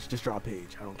 Draw page. Just draw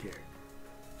page. I don't care.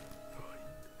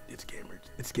 It's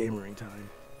gamering time.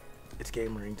 It's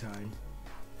gamering time.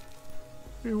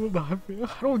 It will not be. I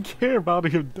don't care.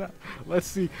 Boundary of Death. Let's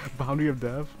see. Boundary of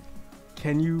Death.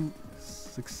 Can you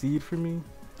succeed for me?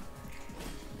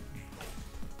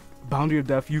 Boundary of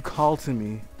Death, you call to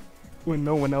me when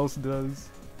no one else does.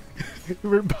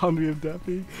 We're Boundary of Death.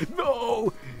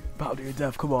 No! Boundary of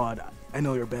Death, come on. I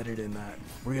know you're better than that.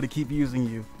 We're gonna keep using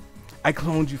you. I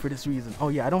cloned you for this reason. Oh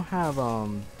yeah, I don't have, I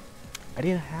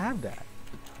didn't have that.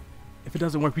 If it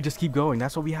doesn't work, we just keep going.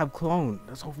 That's why we have clone.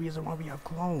 That's the whole reason why we have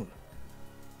clone.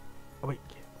 Oh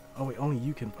wait, only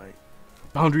you can fight.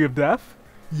 Boundary of Death?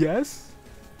 Yes?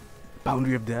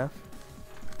 Boundary of Death?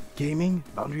 Gaming?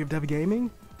 Boundary of Death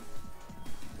Gaming?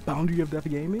 Boundary of Death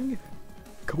Gaming?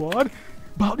 Come on!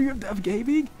 Boundary of Death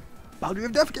Gaming? Boundary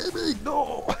of Death Gaming!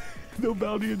 No! No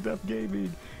Boundary of Death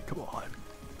Gaming! Come on.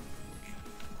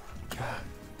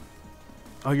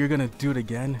 Oh, you're gonna do it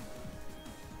again?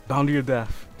 Boundary of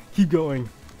Death. Keep going.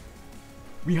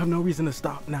 We have no reason to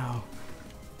stop now.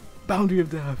 Boundary of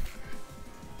Death.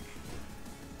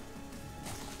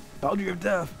 Boundary of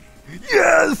Death.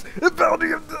 Yes!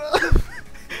 Boundary of Death!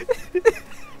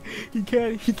 He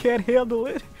can't handle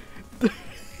it.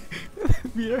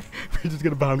 We're just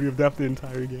gonna Boundary of Death the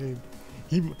entire game.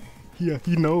 He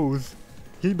knows.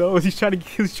 He knows. He's trying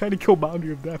to kill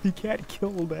Boundary of Death. He can't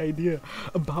kill the idea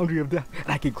of Boundary of Death.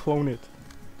 And I can clone it.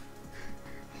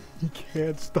 He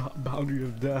can't stop Boundary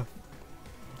of Death.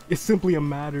 It's simply a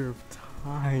matter of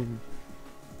time.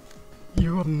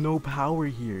 You have no power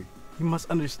here. He must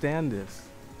understand this.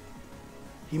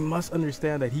 He must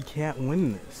understand that he can't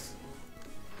win this.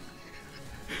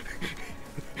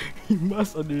 He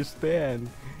must understand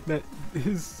that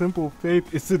his simple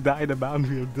faith is to die the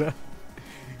Boundary of Death.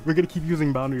 We're gonna keep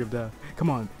using Boundary of Death. Come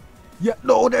on. Yeah,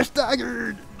 no, they're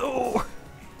staggered. No.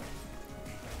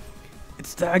 It's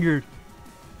staggered.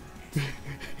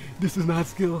 This is not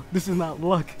skill. This is not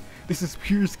luck. This is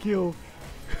pure skill.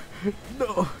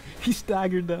 No, he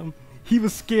staggered them. He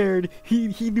was scared. He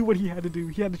knew what he had to do.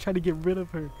 He had to try to get rid of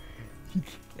her. He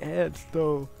can't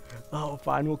though. Oh,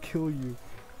 fine, we'll kill you.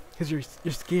 Cause you're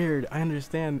scared. I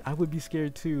understand. I would be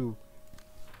scared too.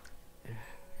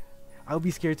 I would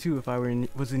be scared too if I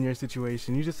was in your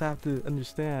situation. You just have to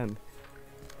understand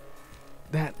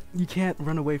that you can't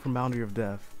run away from Boundary of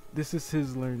Death. This is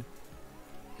his learn.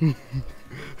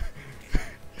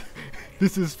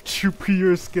 This is true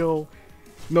pure skill.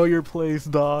 Know your place,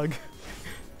 dog.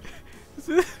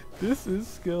 This is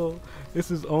skill. This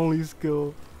is only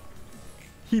skill.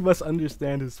 He must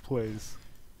understand his place.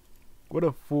 What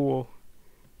a fool.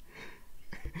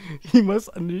 He must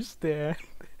understand.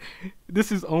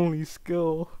 This is only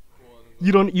skill.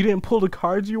 You didn't pull the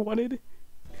cards you wanted?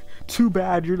 Too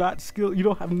bad you're not skilled. You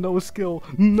don't have no skill.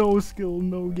 No skill,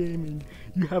 no gaming.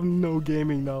 You have no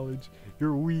gaming knowledge.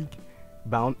 You're weak.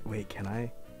 Wait, can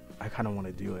I? I kind of want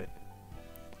to do it.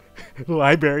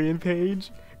 Librarian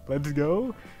page. Let's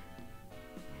go.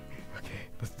 Okay,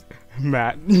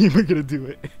 Matt, we're gonna do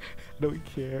it. I don't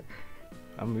care.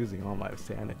 I'm losing all my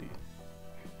sanity.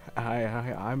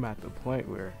 I'm at the point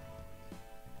where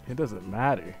it doesn't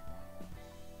matter.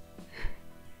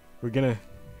 We're gonna...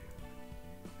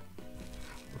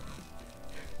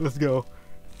 Let's go.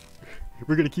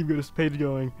 We're gonna keep this page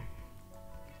going.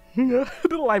 The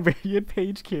librarian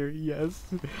page carry, yes.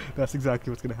 That's exactly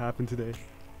what's gonna happen today.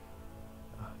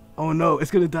 Oh no,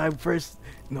 it's gonna die first.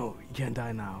 No, you can't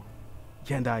die now. You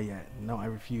can't die yet. No, I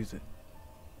refuse it.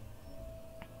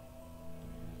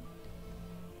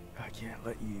 I can't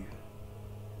let you.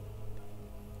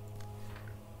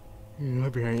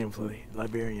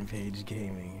 Librarian page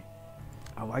gaming.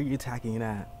 Oh, why are you attacking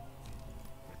that?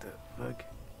 What the fuck?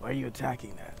 Why are you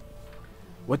attacking that?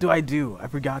 What do I do? I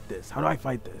forgot this. How do I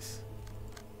fight this?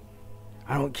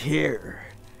 I don't care.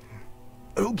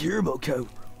 I don't care about code.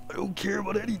 I don't care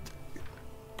about anything.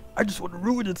 I just want to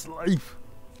ruin its life.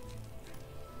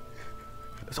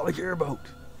 That's all I care about.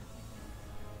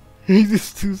 He's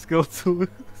just too skilled to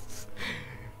lose.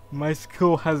 My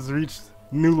skill has reached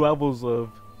new levels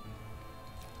of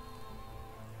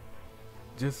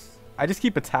I just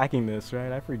keep attacking this,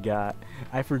 right? I forgot.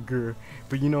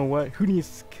 But you know what? Who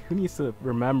needs to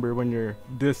remember when you're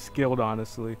this skilled,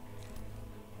 honestly?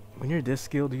 When you're this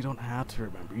skilled, you don't have to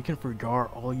remember. You can forget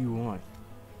all you want.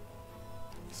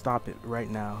 Stop it right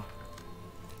now.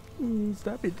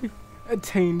 Stop it.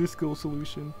 Attain the skill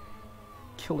solution.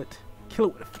 Kill it. Kill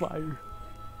it with a fire.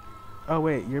 Oh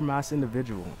wait, you're mass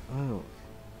individual. Oh,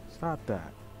 stop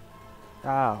that.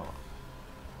 Ow.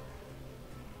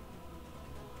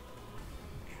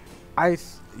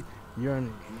 You're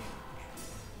in.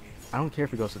 I don't care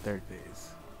if it goes to third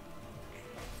phase.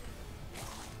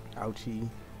 Ouchie.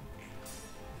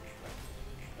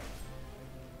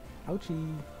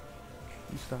 Ouchie.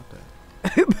 You stop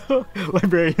that.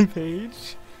 Librarian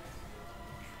page.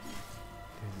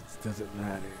 It doesn't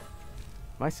matter.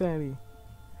 My sanity.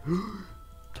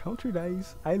 Counter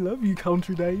dice. I love you,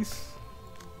 counter dice.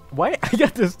 Why? I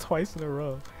got this twice in a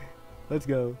row. Let's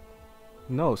go.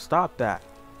 No, stop that.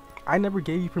 I never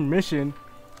gave you permission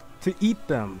to eat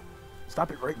them.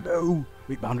 Stop it right now.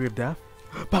 Wait, boundary of death?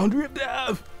 Boundary of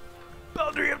death!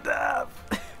 Boundary of death!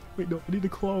 Wait, no, I need to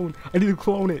clone. I need to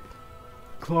clone it.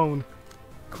 Clone.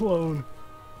 Clone.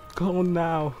 Clone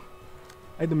now.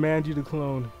 I demand you to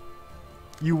clone.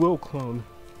 You will clone.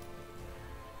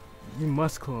 You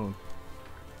must clone.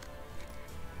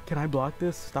 Can I block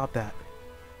this? Stop that.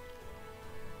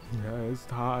 Yeah, it's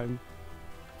time.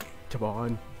 Come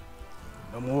on.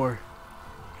 No more.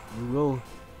 You will.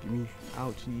 Give me.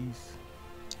 Ouchies.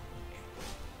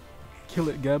 Kill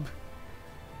it, Geb.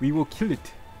 We will kill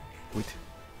it with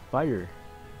fire.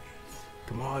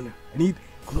 Come on. I need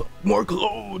more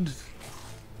clones.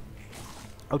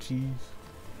 Ouchies.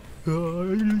 I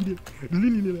need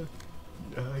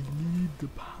the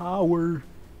power.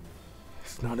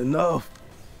 It's not enough.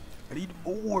 I need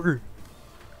more.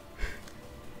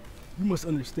 You must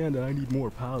understand that I need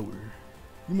more power.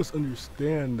 You must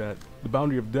understand that the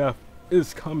boundary of death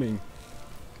is coming.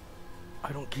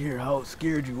 I don't care how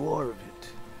scared you are of it.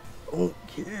 I don't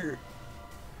care.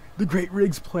 The Great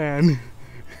Riggs plan.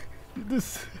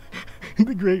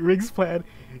 The Great Riggs plan.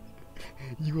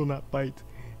 You will not fight.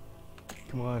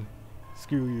 Come on.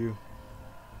 Screw you.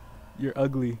 You're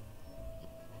ugly.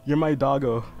 You're my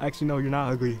doggo. Actually, no, you're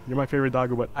not ugly. You're my favorite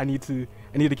doggo, but I need to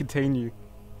contain you.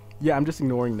 Yeah, I'm just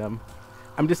ignoring them.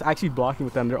 I'm just actually blocking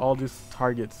with them. They're all just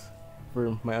targets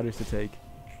for my others to take.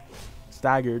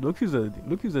 Staggered. Look who's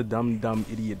a dumb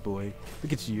idiot boy.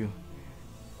 Look at you.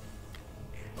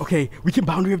 Okay, we can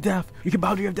boundary of death. We can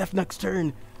boundary of death next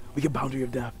turn. We can boundary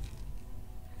of death.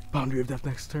 Boundary of death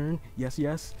next turn. Yes,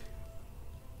 yes.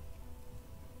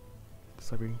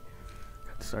 Sorry.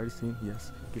 Start the scene.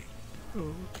 Yes. Okay.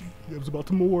 Oh, Gab's about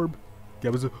to morb.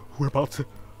 We're about to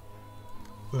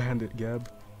land it, Gab.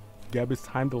 Gab, it's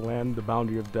time to land the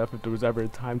boundary of death. If there was ever a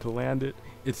time to land it,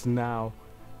 it's now.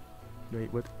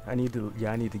 Wait, what? I need to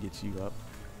get you up.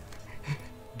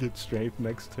 Get strength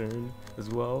next turn as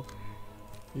well.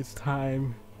 It's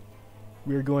time.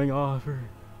 We're going off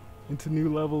into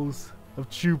new levels of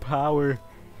true power.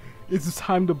 It's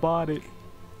time to bot it.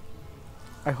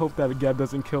 I hope that Gab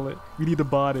doesn't kill it. We need to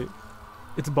bot it.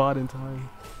 It's bot in time.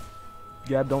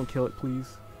 Gab, don't kill it,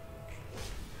 please.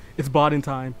 It's bot in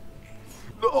time.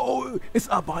 No, it's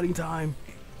not botting time.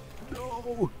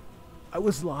 No, I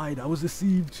was lied. I was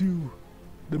deceived too.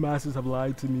 The masses have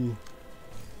lied to me.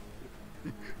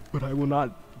 But I will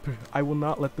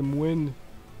not let them win.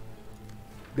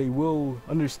 They will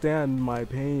understand my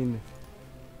pain.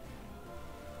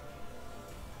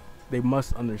 They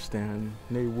must understand.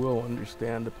 They will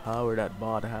understand the power that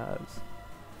Bod has.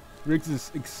 Riggs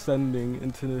is extending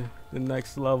into the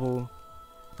next level.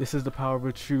 This is the power of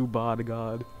a true Bod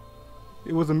God.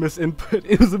 It was a misinput.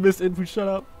 It was a misinput. Shut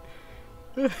up.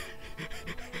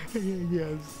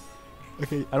 Yes.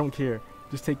 Okay, I don't care.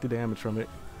 Just take the damage from it.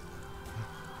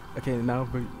 Okay, now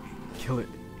but kill it.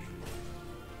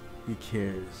 He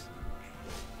cares.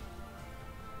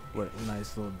 What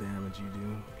nice little damage you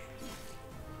do.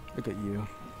 Look at you.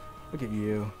 Look at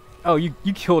you. Oh, you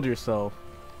killed yourself.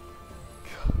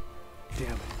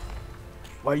 Damn it.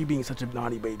 Why are you being such a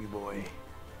naughty baby boy?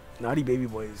 Naughty baby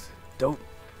boys. Don't.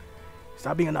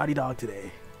 Stop being a naughty dog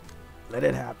today. Let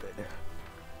it happen.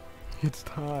 It's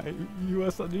time. You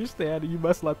must understand. You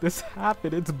must let this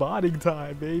happen. It's bonding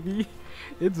time, baby.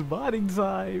 It's bonding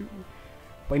time.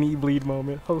 I need bleed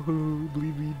moment. Ho ho.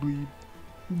 Bleed, bleed, bleed.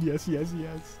 Yes, yes,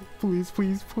 yes. Please,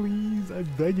 please, please. I'm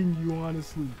begging you,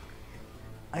 honestly.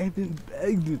 I haven't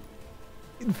begged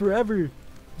in forever.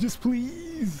 Just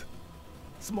please.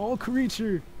 Small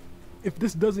creature. If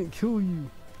this doesn't kill you,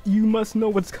 you must know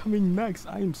what's coming next.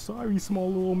 I am sorry, small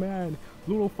little man.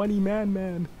 Little funny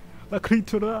man. La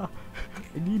criatura.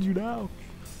 I need you now.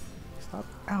 Stop.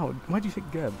 Ow. Why'd you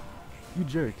hit Geb? You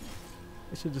jerk.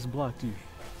 I should have just blocked you.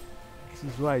 This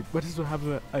is right. What is what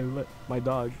happened when I let my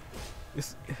dog?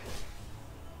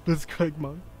 This Craig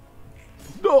Monk.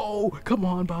 No! Come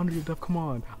on, Boundary of Death, come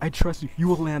on. I trust you. You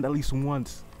will land at least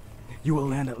once. You will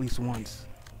land at least once.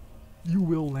 You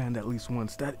will land at least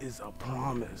once. That is a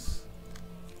promise.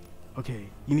 Okay,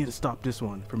 you need to stop this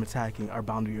one from attacking our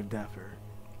Boundary of Death.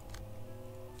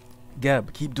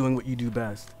 Geb, keep doing what you do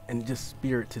best and just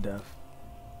spear it to death.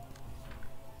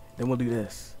 Then we'll do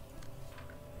this.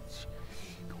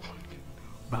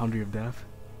 Boundary of Death.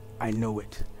 I know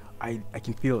it. I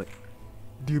can feel it.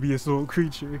 Dubious little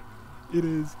creature. It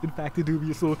is, in fact, a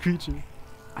dubious little creature.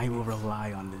 I will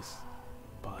rely on this.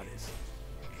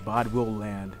 Bod will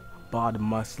land. Bod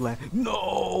must land.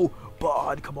 No!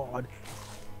 Bod, come on.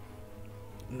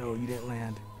 No, you didn't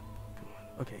land. Come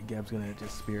on. Okay, Geb's gonna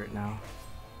just spear it now.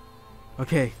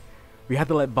 Okay, we have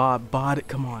to let Bod,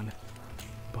 come on.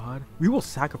 Bod, we will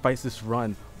sacrifice this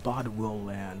run. Bod will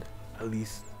land. At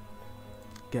least,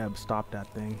 Geb, stop that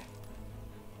thing.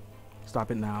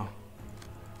 Stop it now.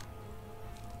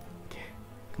 Okay,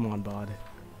 come on, Bod.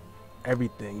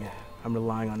 Everything. I'm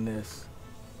relying on this.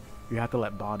 You have to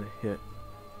let Bod hit.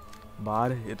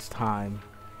 Bod, it's time.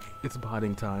 It's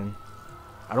Bodding time.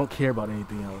 I don't care about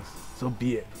anything else. So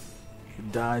be it.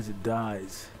 It dies, it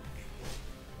dies.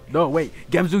 No, wait.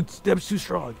 Geb's too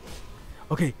strong.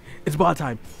 Okay, it's Bod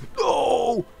time.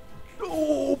 No!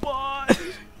 No, Bod!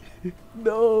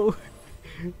 No.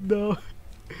 No.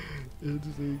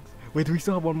 Wait, do we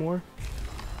still have one more?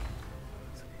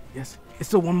 Yes, it's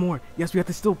still one more. Yes, we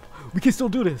can still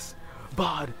do this.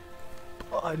 Bod,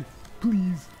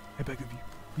 please. I beg of you.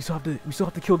 We still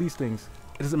have to kill these things.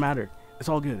 It doesn't matter. It's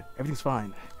all good. Everything's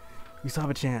fine. We still have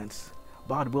a chance.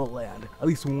 Bod will land at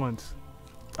least once.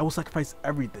 I will sacrifice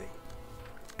everything.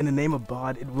 In the name of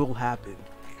Bod, it will happen.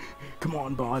 Come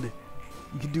on, Bod.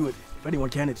 You can do it. If anyone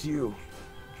can, it's you.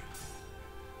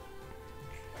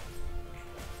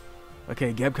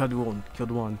 Okay, Geb killed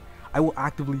one. I will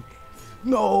actively...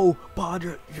 No! Bod,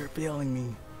 you're failing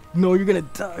me. No, you're gonna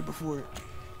die before it.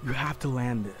 You have to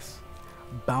land this.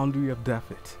 Boundary of Death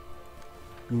it.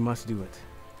 You must do it.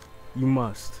 You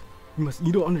must.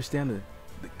 You don't understand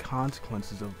the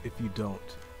consequences of if you don't.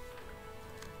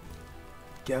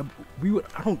 Geb,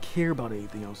 I don't care about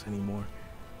anything else anymore.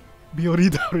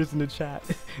 BOD doubters in the chat.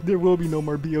 There will be no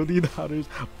more BOD doubters.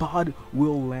 Bod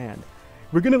will land.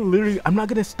 We're gonna literally, I'm not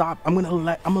gonna stop. I'm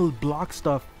gonna block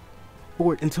stuff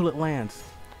for it until it lands.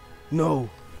 No,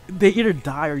 they either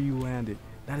die or you land it.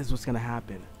 That is what's gonna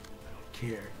happen. I don't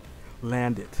care.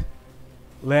 Land it.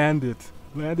 Land it.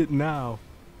 Land it now.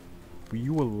 But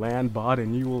you will land Bod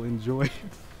and you will enjoy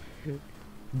it.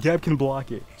 Geb can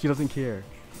block it. She doesn't care.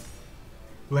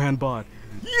 Land Bod.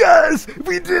 Yes!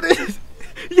 We did it!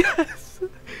 Yes!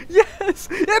 Yes!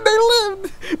 And they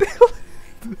lived! They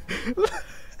lived!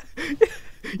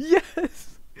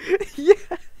 Yes!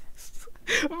 Yes!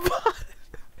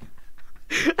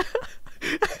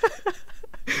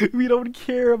 We don't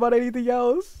care about anything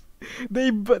else.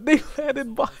 They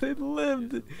landed Bod and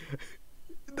lived.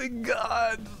 The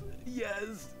gods!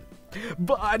 Yes!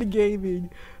 Bod Gaming!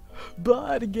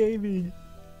 Bod Gaming!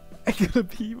 I'm gonna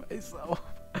pee myself.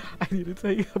 I need to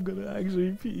tell you, I'm gonna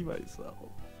actually pee myself.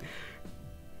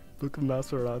 Book of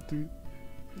Nosferatu.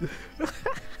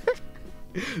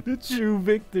 The true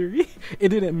victory. It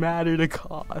didn't matter the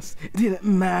cost. It didn't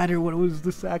matter what was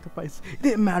the sacrifice. It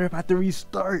didn't matter if I had to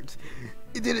restart.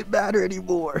 It didn't matter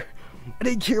anymore. I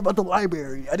didn't care about the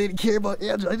library. I didn't care about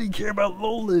Angela. I didn't care about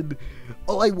Lolan.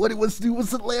 All I wanted was to do was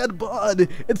to land Bond,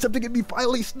 and something in me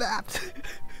finally snapped.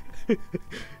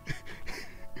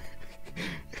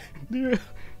 We're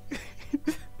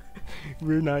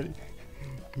not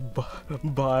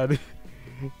Bond.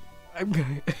 I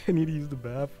need to use the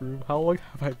bathroom. How long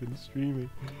have I been streaming?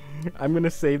 I'm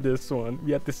gonna save this one.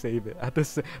 We have to save it.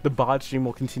 The bod stream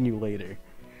will continue later.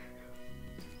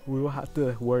 We will have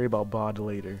to worry about bod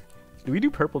later. Do we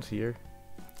do purple tier?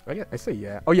 I say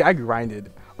yeah. Oh yeah, I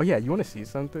grinded. Oh yeah, you want to see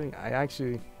something? I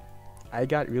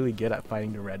got really good at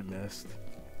fighting the red mist.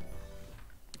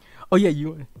 Oh yeah,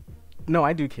 no,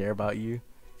 I do care about you.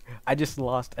 I just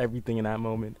lost everything in that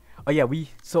moment. Oh yeah,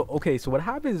 so what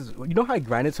happens, you know how I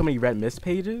grinded so many red mist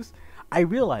pages? I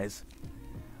realized,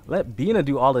 let Bina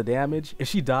do all the damage. If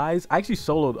she dies, I actually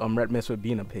soloed red mist with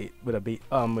Bina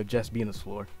with just Bina's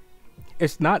floor.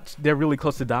 It's not, they're really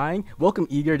close to dying. Welcome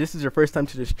Eager, this is your first time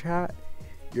to this chat.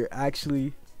 You're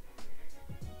actually,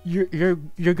 you're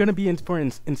gonna be in for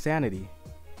insanity.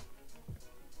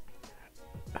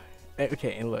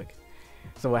 Okay, and look.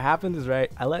 So what happens is,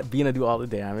 right, I let Bina do all the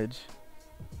damage.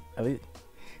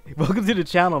 Welcome to the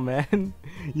channel, man.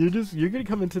 You're gonna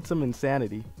come into some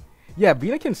insanity. Yeah,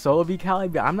 Bina can solo be Kali,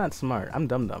 but I'm not smart. I'm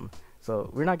dumb. So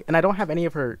we're not, and I don't have any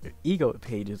of her ego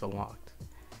pages unlocked.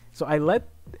 So I let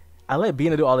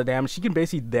Bina do all the damage. She can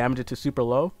basically damage it to super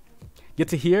low. Get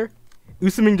to here,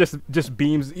 Usuming just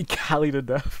beams Kali to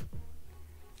death.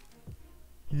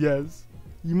 Yes.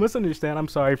 You must understand, I'm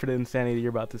sorry for the insanity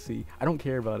you're about to see. I don't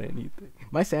care about anything.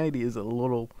 My sanity is it's a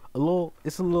little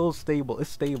stable. It's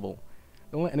stable.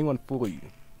 Don't let anyone fool you.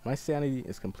 My sanity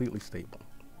is completely stable.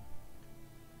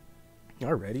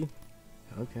 Y'all ready?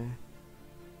 Okay.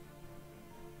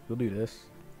 We'll do this.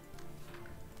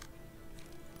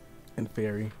 And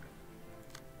fairy.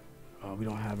 Oh, we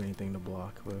don't have anything to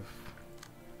block with.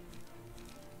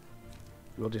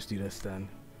 We'll just do this then.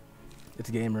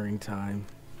 It's gamering time.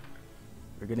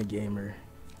 We're gonna gamer.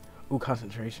 Ooh,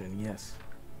 concentration, yes.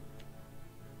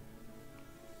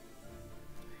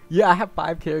 Yeah, I have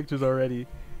 5 characters already.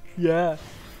 Yeah,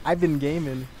 I've been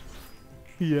gaming.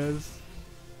 Yes.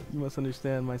 You must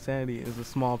understand, my sanity is a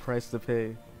small price to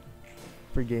pay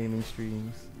for gaming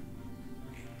streams.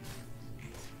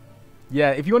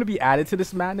 Yeah, if you want to be added to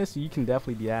this madness, you can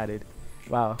definitely be added.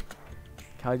 Wow.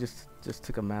 Kali just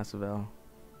took a massive L.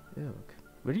 Ew.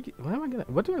 What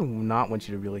do I not want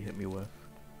you to really hit me with?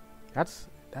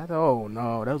 Oh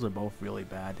no, those are both really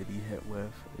bad to be hit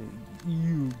with.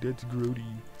 Ew, that's grody.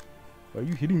 Why are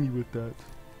you hitting me with that?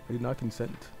 I did not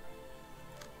consent.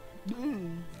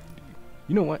 You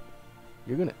know what?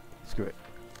 You're gonna screw it.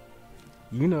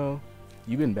 You know,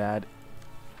 you've been bad.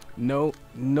 No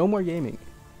more gaming.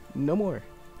 No more.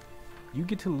 You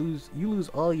get to lose. You lose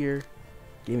all your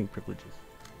gaming privileges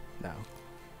now.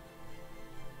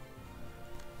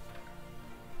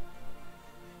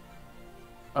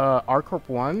 R-Corp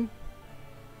 1.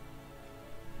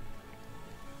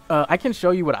 I can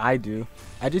show you what I do.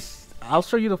 I'll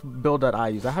show you the build that I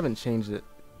use. I haven't changed it.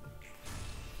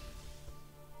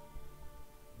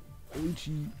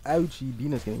 Ouchie, ouchie.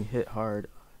 Bina's getting hit hard.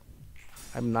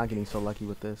 I'm not getting so lucky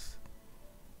with this.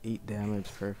 8 damage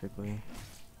perfectly.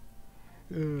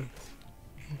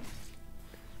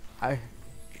 My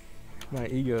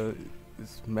ego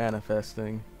is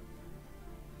manifesting.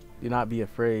 Do not be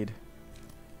afraid.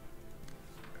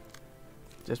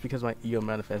 Just because my ego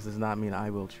manifests does not mean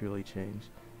I will truly change.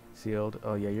 Sealed.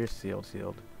 Oh yeah, you're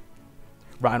sealed.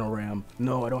 Rhino Ram.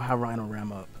 No, I don't have Rhino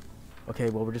Ram up. Okay,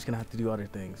 well we're just gonna have to do other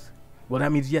things. Well,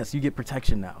 that means yes, you get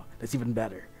protection now. That's even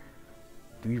better.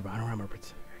 Do we Rhino Ram or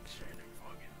protection?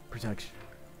 Protection.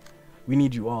 We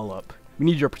need you all up. We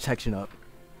need your protection up.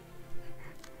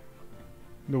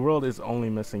 The world is only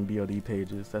missing BOD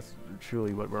pages. That's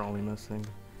truly what we're only missing.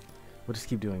 We'll just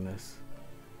keep doing this.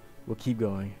 We'll keep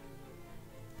going.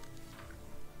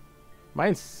 My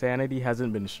insanity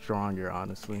hasn't been stronger,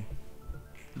 honestly.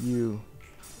 You.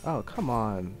 Oh, come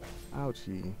on.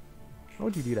 Ouchie. Why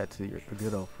would you do that to your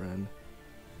good old friend?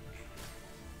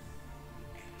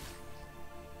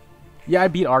 Yeah, I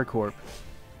beat R-Corp.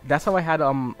 That's how I had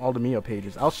all the Mio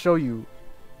pages. I'll show you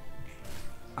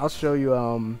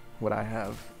what I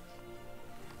have.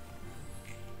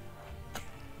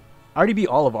 I already beat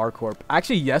all of R-Corp.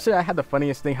 Actually, yesterday I had the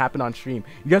funniest thing happen on stream.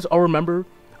 You guys all remember?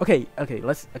 Okay,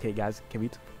 guys, can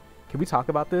we talk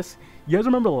about this? You guys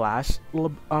remember the last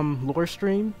lore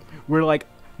stream where like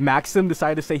Maxim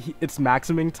decided to say it's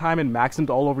maximing time and maximed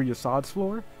all over Yasad's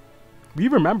floor? We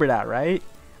remember that, right?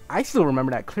 I still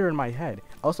remember that clear in my head.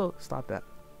 Also, stop that.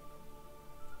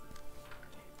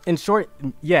 In short,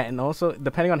 yeah, and also,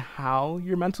 depending on how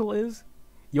your mental is,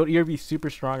 you'll either be super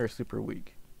strong or super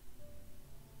weak.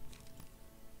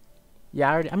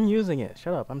 Yeah, I'm using it.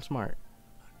 Shut up, I'm smart.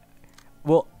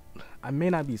 Well, I may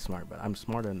not be smart, but I'm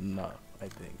smart enough, I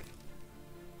think.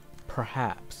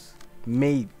 Perhaps.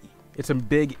 Maybe. It's a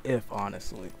big if,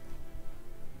 honestly.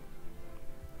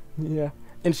 Yeah.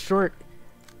 In short,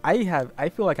 I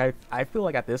feel like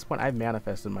at this point I've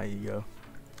manifested my ego.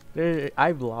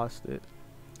 I've lost it.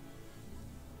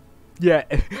 Yeah.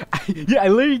 I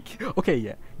literally, okay,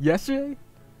 yeah. Yesterday,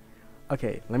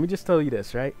 okay, let me just tell you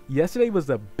this, right? Yesterday was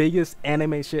the biggest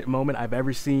anime shit moment I've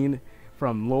ever seen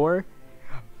from lore.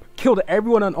 Killed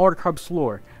everyone on Order Club's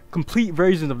floor. Complete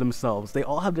versions of themselves. They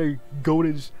all have their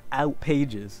goated out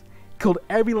pages. Killed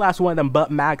every last one of them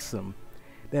but Maxim.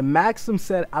 Then Maxim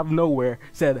said out of nowhere,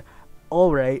 said,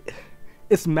 alright,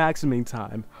 it's maximing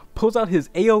time. Pulls out his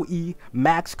AoE,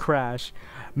 Max Crash.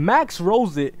 Max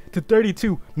rolls it to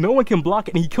 32. No one can block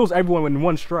it and he kills everyone in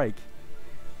one strike.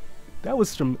 That was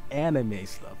some anime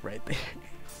stuff right there.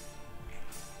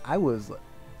 I was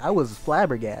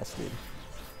flabbergasted.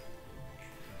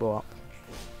 Well,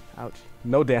 ouch.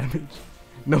 No damage.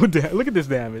 No damage. Look at this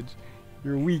damage.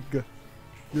 You're weak.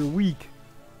 You're weak.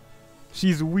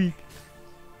 She's weak.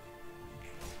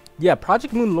 Yeah,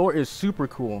 Project Moon lore is super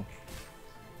cool.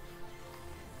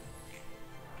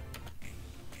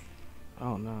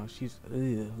 Oh no, she's.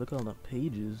 Ugh, look at all the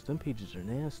pages. Them pages are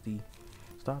nasty.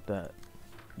 Stop that.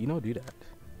 You don't do that.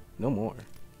 No more.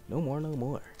 No more, no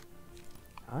more.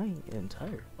 I am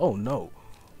tired. Oh no.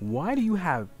 Why do you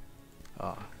have.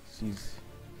 She's.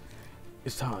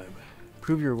 It's time.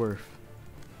 Prove your worth.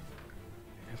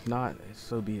 If not,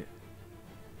 so be it.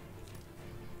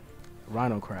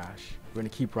 Rhino crash. We're gonna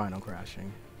keep Rhino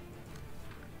crashing.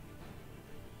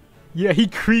 Yeah, he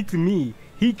creaked me.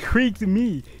 He creaked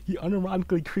me. He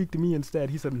unironically creaked me instead.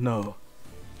 He said no.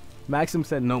 Maxim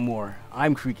said no more.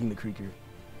 I'm creaking the creaker.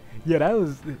 Yeah,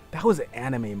 that was an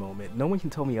anime moment. No one can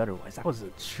tell me otherwise. That was a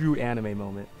true anime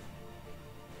moment.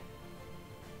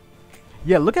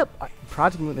 Yeah, look at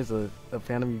Project Moon is a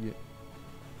fan of you.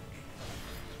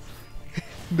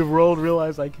 The world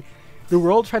realized the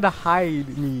world tried to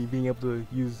hide me being able to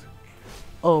use.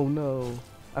 Oh no!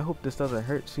 I hope this doesn't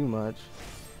hurt too much.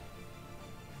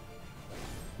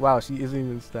 Wow, she isn't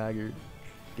even staggered.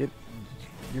 Get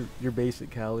your basic,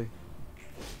 Callie.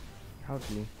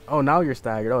 Ouchie. Oh, now you're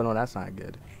staggered. Oh no, that's not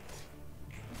good.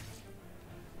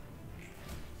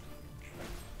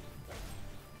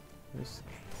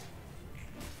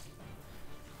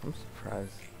 I'm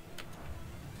surprised.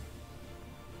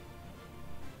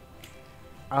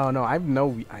 Oh no, I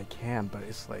know I can, but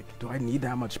it's like, do I need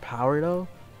that much power though?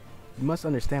 You must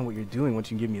understand what you're doing once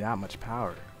you give me that much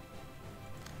power.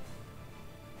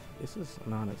 This is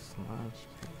not a slash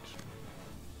page.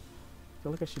 I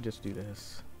feel like I should just do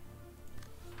this.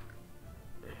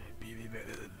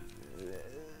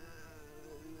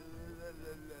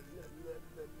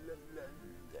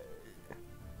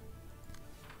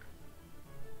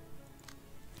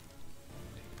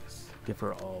 Give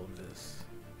her all of this.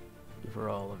 Give her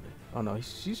all of it. Oh no,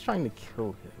 she's trying to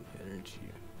kill him, aren't you?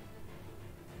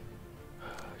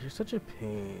 You're such a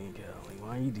pain, Kelly.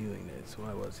 Why are you doing this?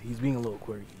 Why was he's being a little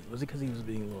quirky? Was it because he was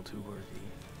being a little too quirky?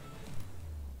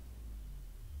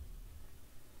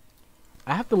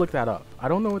 I have to look that up. I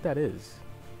don't know what that is.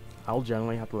 I'll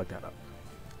generally have to look that up.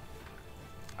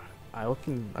 I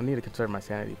need to conserve my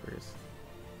sanity first.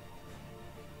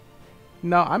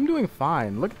 No, I'm doing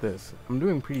fine. Look at this. I'm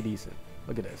doing pretty decent.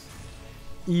 Look at this.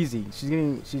 Easy. She's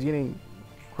getting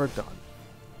quirked on.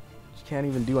 She can't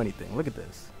even do anything. Look at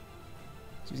this.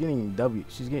 She's getting W.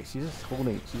 She's just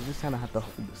holding. She's just kind of have to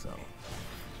hold this out.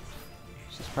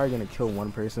 She's probably gonna kill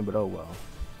one person, but oh well.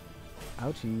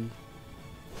 Ouchie.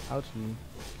 Ouchie.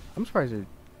 I'm surprised you're.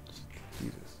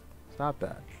 Jesus. Stop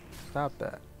that. Stop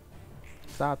that.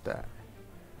 Stop that.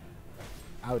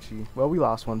 Ouchie. Well, we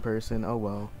lost one person. Oh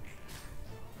well.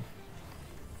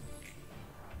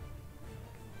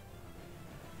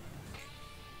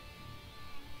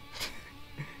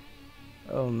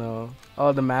 Oh no.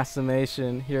 Oh, the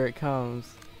masturbation. Here it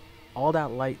comes. All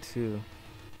that light too.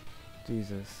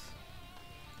 Jesus.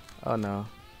 Oh no.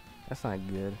 That's not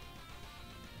good.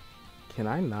 Can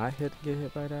I not get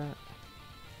hit by that?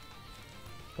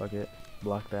 Fuck it.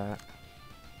 Block that.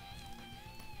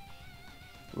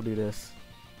 We'll do this.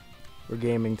 We're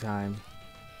gaming time.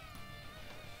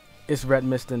 It's red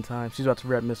mist in time. She's about to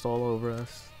red mist all over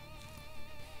us.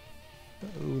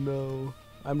 Oh no.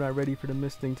 I'm not ready for the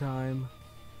misting time.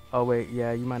 Oh wait,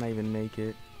 yeah, you might not even make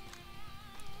it.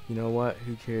 You know what?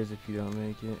 Who cares if you don't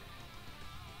make it?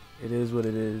 It is what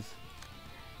it is.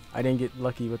 I didn't get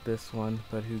lucky with this one,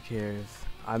 but who cares?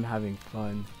 I'm having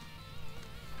fun.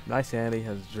 My sanity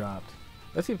has dropped.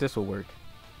 Let's see if this will work.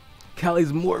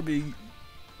 Callie's morbing.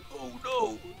 Oh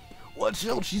no! Watch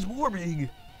out, she's morbing.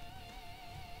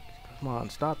 Come on,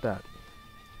 stop that.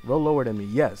 Roll lower than me,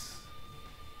 yes.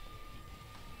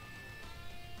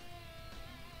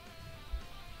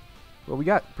 Well, we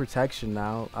got protection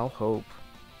now. I'll hope.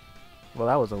 Well,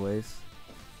 that was a waste.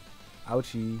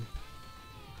 Ouchie.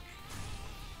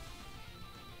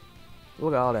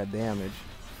 Look at all that damage.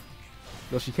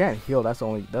 Yo, she can't heal. That's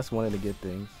one of the good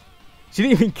things. She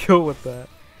didn't even kill with that.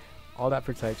 All that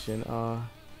protection.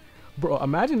 Bro,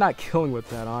 imagine not killing with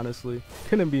that, honestly.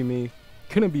 Couldn't be me.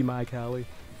 Couldn't be my Callie.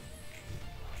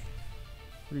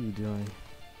 What are you doing?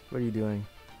 What are you doing?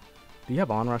 Do you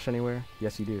have onrush anywhere?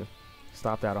 Yes, you do.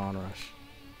 Stop that onrush.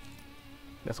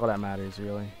 That's all that matters,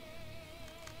 really.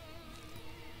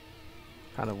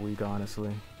 Kind of weak,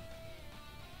 honestly.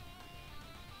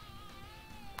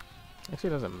 Actually,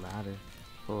 it doesn't matter.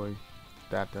 Boy,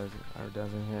 that does it or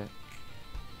doesn't hit.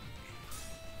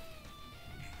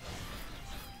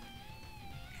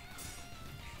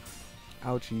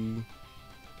 Ouchie.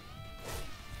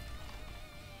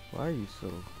 Why are you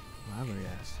so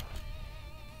flabbergasted?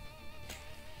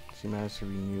 She managed to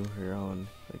renew her own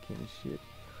fucking shit.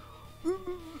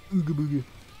 Ooga booga.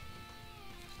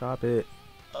 Stop it.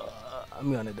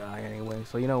 I'm gonna die anyway,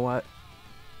 so you know what?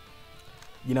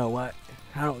 You know what?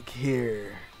 I don't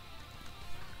care.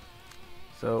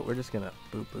 So we're just gonna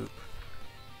boop boop.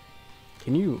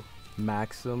 Can you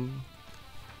maxim?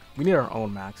 We need our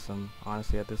own maxim,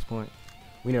 honestly, at this point.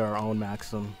 We need our own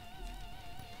maxim.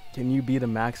 Can you be the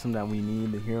maxim that we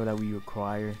need, the hero that we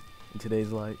require in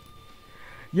today's light?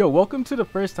 Yo, welcome to the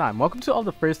first time. Welcome to all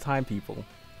the first time people.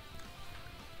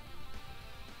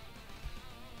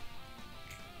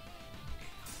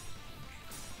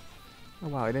 Oh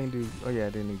wow, I didn't do. Oh yeah, I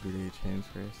didn't do grenade chains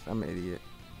first. I'm an idiot.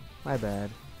 My bad.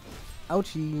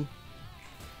 Ouchie.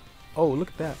 Oh, look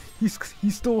at that. He's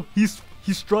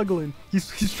struggling.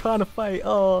 He's trying to fight.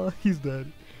 Oh, he's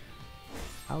dead.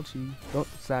 Ouchie. Don't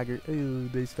stagger. Ew,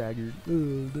 they staggered.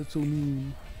 Ew, that's so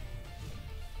mean.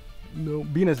 No,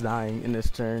 Bina's dying in this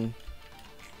turn.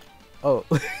 Oh,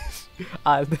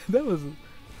 that was.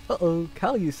 Uh-oh,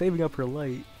 Callie is saving up her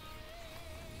light.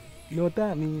 You know what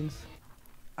that means?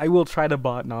 I will try to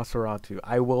bot Nosferatu.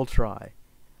 I will try.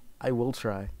 I will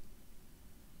try.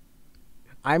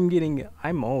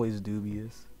 I'm always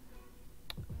dubious.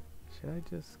 Should I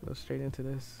just go straight into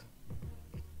this?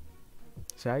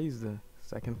 Should I use the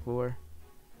second floor?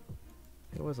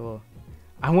 It was a little...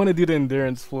 I want to do the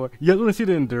endurance floor. You guys want to see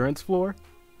the endurance floor?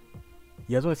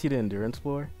 You guys want to see the endurance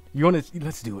floor? You want to?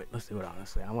 Let's do it. Let's do it.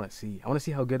 Honestly, I want to see. I want to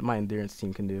see how good my endurance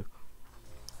team can do.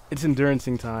 It's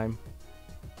endurancing time.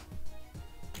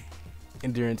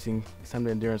 Endurancing. It's time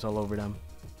to endurance all over them.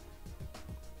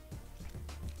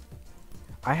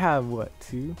 I have what?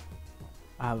 2?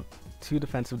 I have 2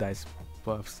 defensive dice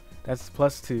buffs. That's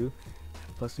 +2.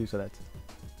 +2, so that's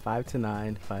 5 to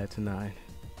 9. 5 to 9.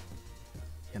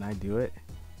 Can I do it?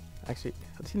 Actually,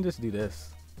 let's just do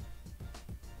this.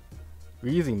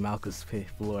 We're using Malchus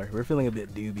floor. We're feeling a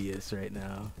bit dubious right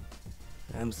now.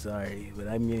 I'm sorry, but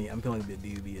I'm feeling a bit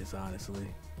dubious, honestly.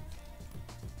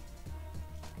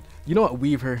 You know what?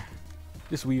 Weave her.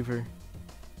 Just weave her.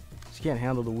 She can't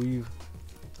handle the weave,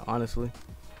 honestly.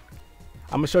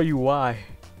 I'm gonna show you why.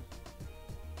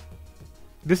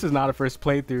 This is not a first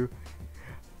playthrough.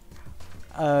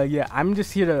 Yeah, I'm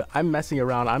just here to, I'm messing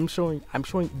around. I'm showing,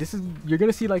 this is, you're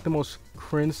gonna see like the most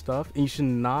cringe stuff, and you should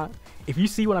not, if you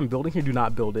see what I'm building here, do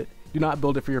not build it. Do not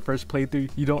build it for your first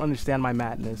playthrough. You don't understand my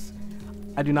madness.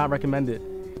 I do not recommend it.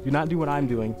 Do not do what I'm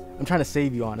doing. I'm trying to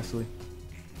save you, honestly.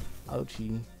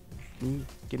 Ouchie. Me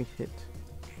getting hit.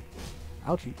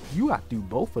 Ouchie. You got to do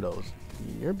both of those.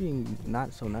 You're being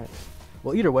not so nice.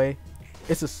 Well, either way,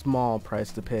 it's a small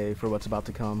price to pay for what's about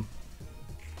to come.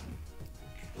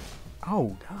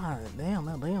 Oh, god damn,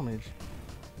 that damage.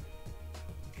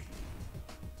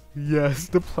 Yes,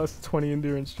 the +20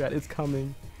 endurance strat is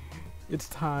coming. It's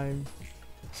time.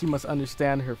 She must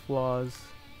understand her flaws.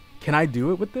 Can I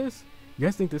do it with this? You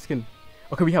guys think this can...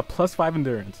 Okay, we have +5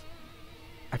 endurance.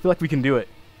 I feel like we can do it.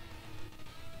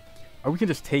 Or we can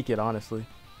just take it, honestly.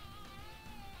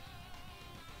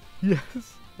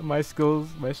 Yes. My skills,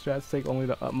 my strats take only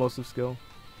the utmost of skill.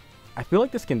 I feel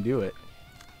like this can do it.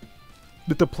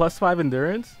 With the +5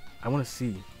 endurance, I want to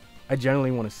see. I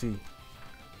genuinely want to see.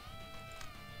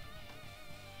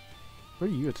 Where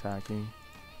are you attacking?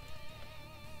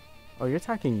 Oh, you're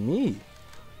attacking me.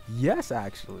 Yes,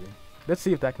 actually. Let's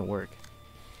see if that can work.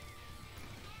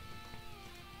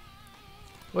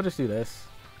 We'll just do this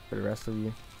for the rest of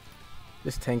you.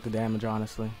 Just tank the damage,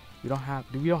 honestly. We don't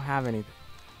have anything.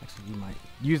 Actually, you might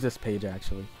use this page.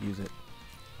 Actually, use it.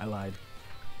 I lied.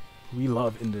 We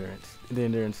love endurance. The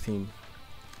endurance team.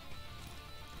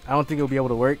 I don't think it'll be able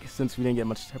to work since we didn't get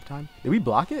much prep time. Did we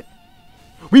block it?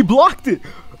 We blocked it!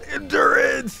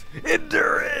 Endurance!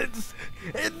 Endurance!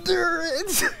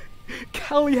 Endurance!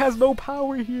 Callie has no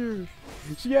power here.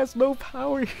 She has no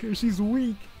power here. She's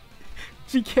weak.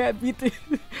 She can't beat the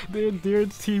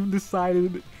endurance team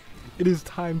decided it is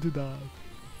time to die.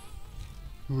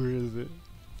 Where is it?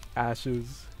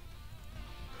 Ashes.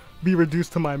 Be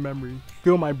reduced to my memory.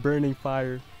 Feel my burning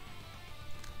fire.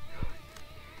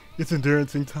 It's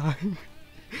endurancing time.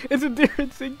 It's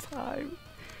endurancing time.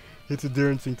 It's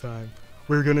endurancing time.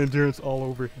 We're gonna endurance all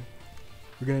over here.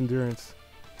 We're gonna endurance.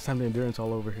 It's time to endurance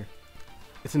all over here.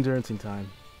 It's endurancing time.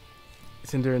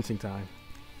 It's endurancing time.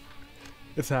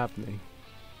 It's happening.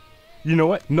 You know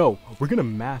what? No, we're gonna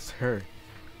mass her.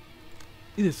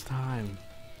 It is time.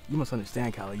 You must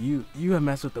understand, Callie. You have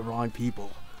messed with the wrong people.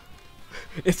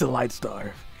 It's the light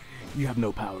starve. You have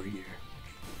no power here.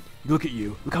 Look at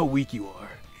you. Look how weak you are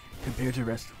compared to the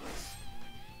rest of us.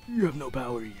 You have no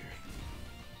power here.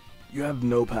 You have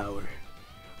no power.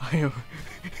 I am.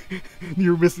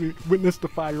 You're missing. Witness the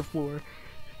fire floor.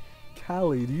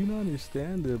 Callie, do you not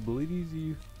understand the abilities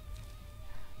you?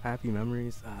 Happy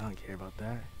memories. I don't care about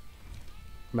that.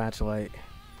 Match light.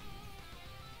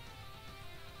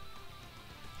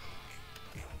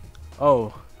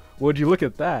 Oh, would you look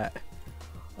at that?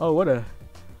 Oh, what an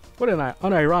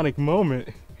unironic moment.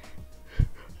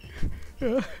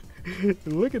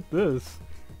 Look at this.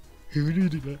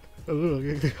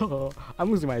 Oh,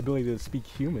 I'm losing my ability to speak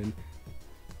human.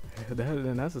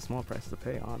 And that's a small price to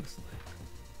pay, honestly.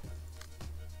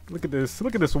 Look at this.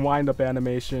 Look at this wind-up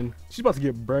animation. She's about to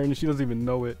get burned and she doesn't even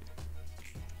know it.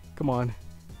 Come on.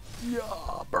 Yeah,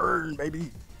 burn,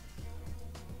 baby.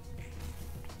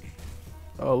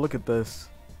 Oh, look at this.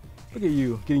 Look at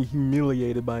you getting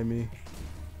humiliated by me.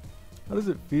 How does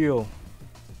it feel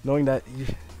knowing that you...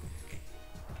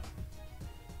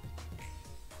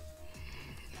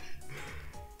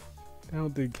 I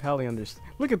don't think Callie understands.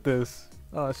 Look at this.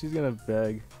 Oh, she's gonna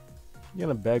beg. You're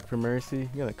gonna beg for mercy.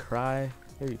 You're gonna cry.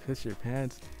 Maybe piss your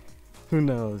pants. Who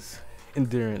knows?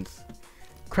 Endurance.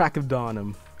 Crack of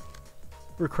dawn.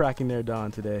 We're cracking their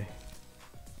dawn today.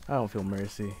 I don't feel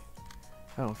mercy.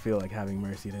 I don't feel like having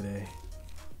mercy today.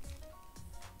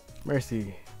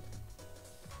 Mercy.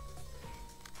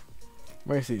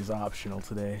 Mercy is optional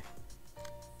today.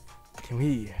 Can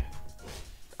we?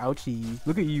 Ouchie.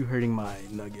 Look at you hurting my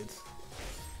nuggets.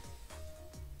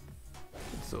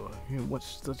 So,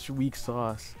 what's such weak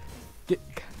sauce?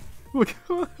 Look,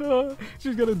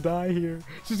 she's gonna die here.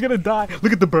 She's gonna die.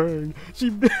 Look at the burn.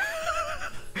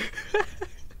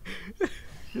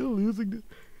 You're losing it.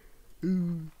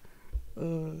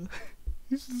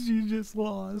 She just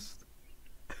lost.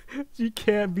 She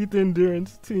can't beat the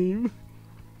endurance team.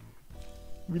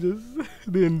 The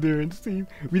endurance team.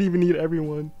 We didn't even need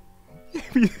everyone.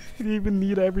 We didn't even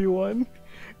need everyone.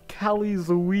 Callie's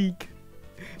weak.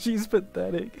 She's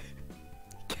pathetic.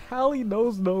 Callie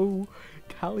knows no.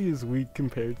 Callie is weak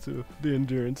compared to the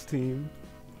endurance team.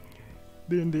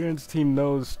 The endurance team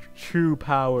knows true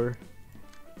power.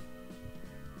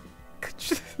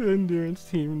 The endurance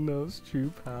team knows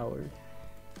true power.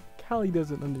 Callie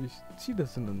doesn't understand. She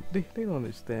doesn't. They don't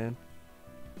understand.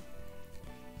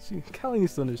 Callie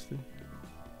needs to understand.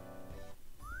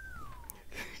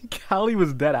 Callie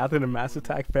was dead after the mass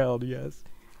attack failed. Yes.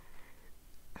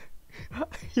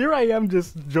 Here I am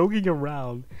just joking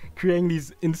around, creating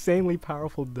these insanely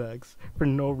powerful decks for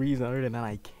no reason other than that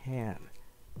I can.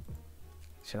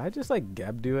 Should I just let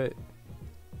Geb do it?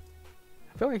 I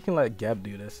feel like I can let Geb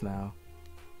do this now.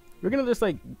 We're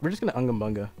just gonna Unga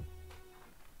Bunga.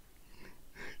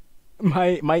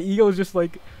 My ego is just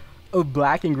like a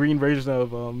black and green version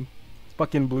of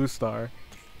fucking Blue Star.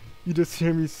 You just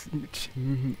hear me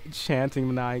chanting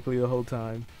maniacally the whole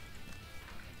time.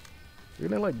 We're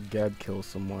gonna let Geb kill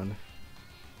someone.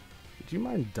 Would you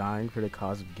mind dying for the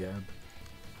cause of Geb?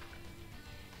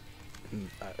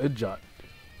 A jot.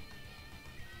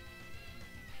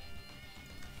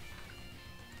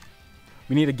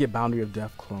 We need to get Boundary of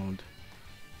Death cloned.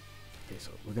 Okay, so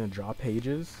we're gonna draw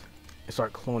pages and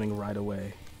start cloning right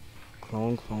away.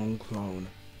 Clone, clone, clone.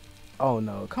 Oh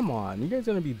no, come on. You guys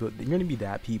gonna be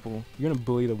that people. You're gonna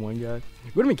bully the one guy.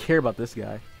 We don't even care about this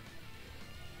guy.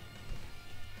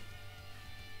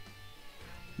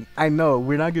 I know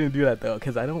we're not gonna do that though,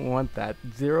 because I don't want that.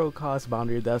 Zero cost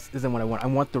boundary of deaths isn't what I want. I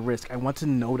want the risk. I want to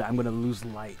know that I'm gonna lose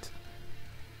light.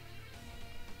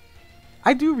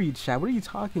 I do read chat. What are you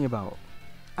talking about?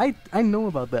 I know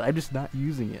about that. I'm just not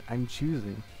using it. I'm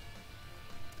choosing.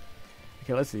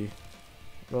 Okay, let's see.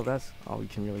 Well, that's all we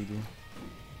can really do.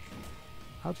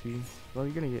 Ouchie. Well,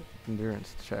 you're gonna get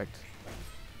endurance checked.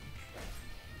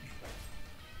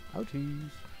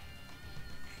 Ouchies.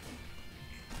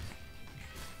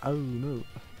 Oh no.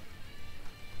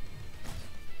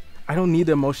 I don't need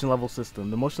the emotion level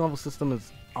system. The emotion level system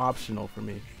is optional for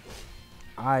me.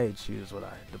 I choose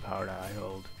the power that I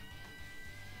hold.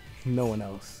 No one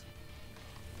else.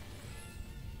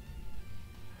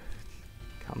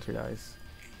 Counter dice.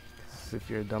 If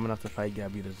you're dumb enough to fight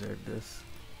Gab, you deserve this.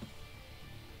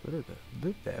 What is that?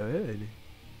 Look that good.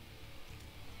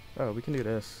 Oh, we can do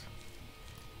this.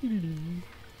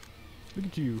 Look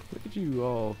at you. Look at you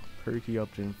all perky up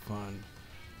and fun.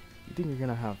 You think you're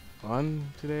gonna have fun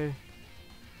today?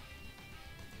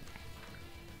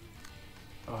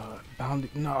 Boundary.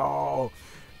 No!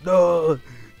 No!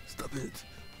 Stop it.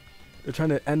 They're trying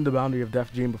to end the boundary of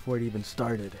Def Jam before it even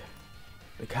started.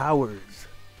 The cowards.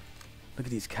 Look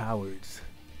at these cowards.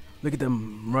 Look at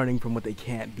them running from what they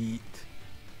can't beat.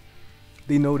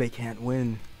 They know they can't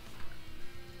win.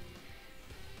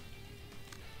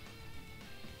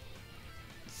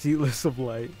 Seatless of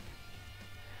Light.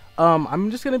 I'm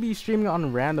just gonna be streaming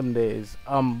on random days.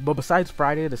 But besides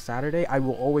Friday to Saturday, I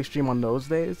will always stream on those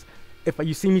days. If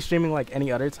you see me streaming like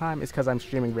any other time, it's because I'm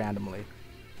streaming randomly.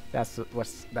 That's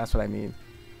what I mean.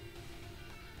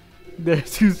 They're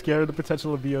too scared of the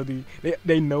potential of VOD.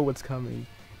 They know what's coming.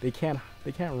 They can't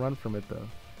run from it though.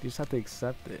 They just have to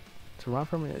accept it. To run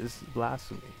from it is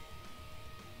blasphemy.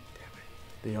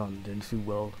 Damn it. They're too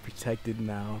well protected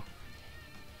now.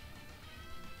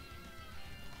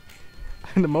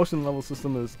 And the motion level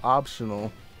system is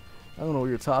optional. I don't know what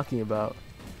you're talking about.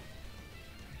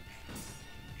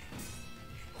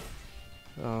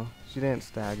 Oh, she didn't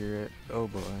stagger it. Oh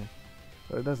boy.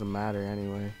 But it doesn't matter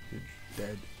anyway. You're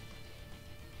dead.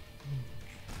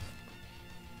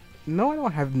 No, I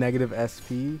don't have negative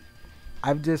SP.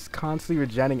 I'm just constantly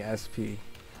rejecting SP.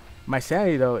 My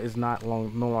sanity though is no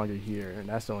longer here, and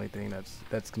that's the only thing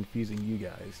that's confusing you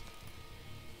guys.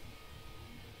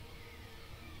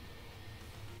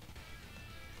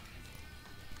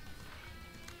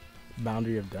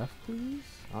 Boundary of Death, please?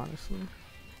 Honestly.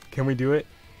 Can we do it?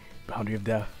 Boundary of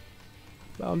Death.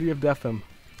 Boundary of Death him.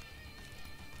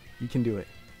 You can do it.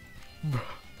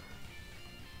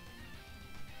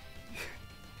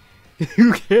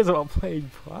 Who cares about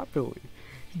playing properly?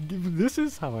 This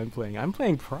is how I'm playing. I'm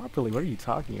playing properly. What are you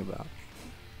talking about?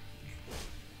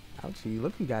 Ouchie,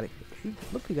 look who got it.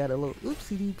 Look who got a little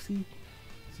oopsie doopsie.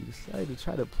 She decided to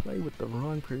try to play with the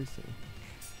wrong person.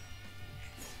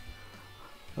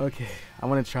 Okay, I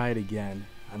want to try it again.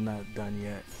 I'm not done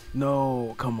yet.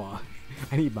 No, come on.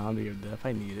 I need Boundary of Death.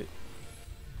 I need it.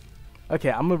 Okay,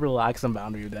 I'm gonna relax on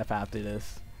Boundary of Death after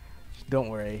this. Don't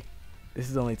worry. This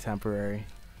is only temporary.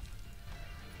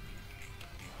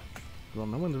 Well,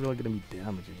 no one's really gonna be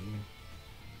damaging me.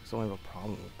 So I don't have a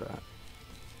problem with that.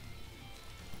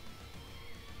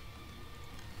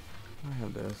 I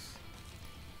have this.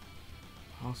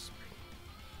 I'll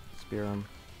spear him.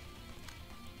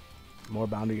 More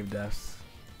Boundary of Deaths.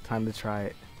 Time to try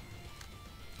it.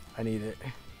 I need it.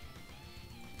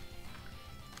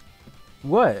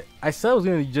 What? I said I was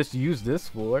gonna just use this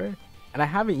for, and I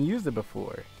haven't used it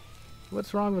before.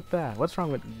 What's wrong with that? What's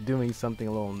wrong with doing something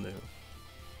a little new?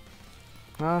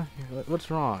 Huh? What's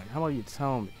wrong? How about you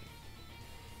tell me?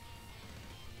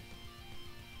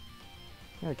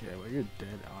 Okay, well you're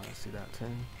dead. I want to see that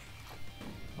turn.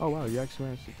 Oh wow, you actually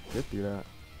managed to get through that.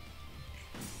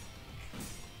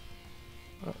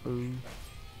 Uh-oh.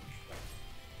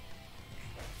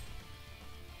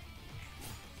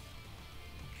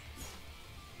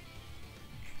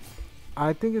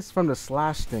 I think it's from the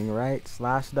slash thing, right?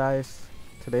 Slash dice,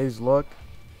 today's look,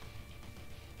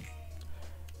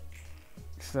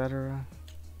 etc.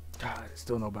 God,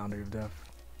 still no Boundary of Death.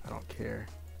 I don't care.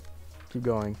 Keep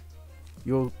going.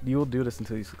 You'll do this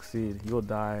until you succeed. You'll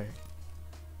die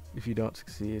if you don't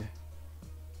succeed.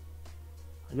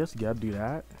 I guess you gotta do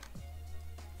that.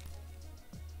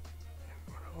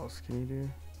 What else can you do?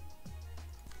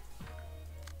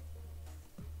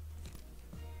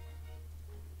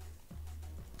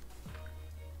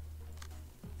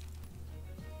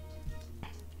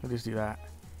 I'll just do that.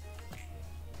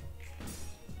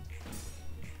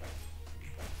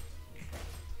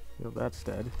 Well, that's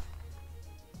dead.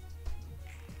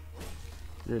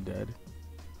 You're dead.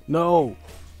 No!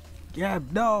 Yeah,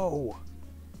 no!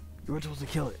 You were supposed to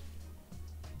kill it.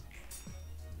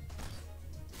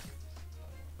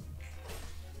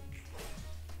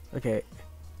 Okay,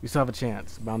 we still have a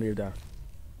chance. Boundary of death.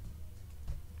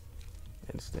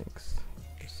 Instincts.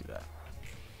 Let's see that.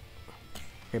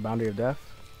 Okay, boundary of death.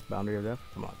 Boundary of death.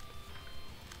 Come on.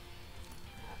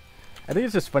 I think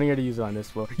it's just funnier to use it on this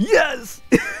floor. Yes!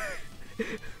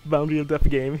 Boundary of death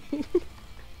gaming.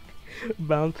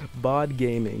 Bod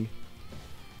gaming.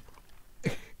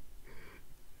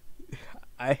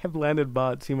 I have landed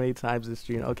bot too many times this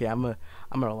stream. Okay, I'm gonna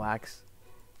relax.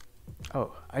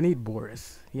 Oh, I need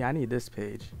Boris. Yeah, I need this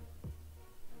page.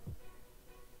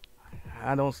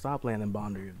 I don't stop landing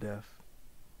boundary of death.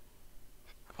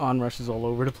 On rushes all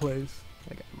over the place.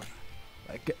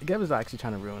 Like Geb is actually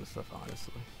trying to ruin stuff,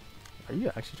 honestly. Are you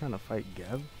actually trying to fight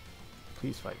Geb?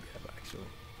 Please fight Geb, actually.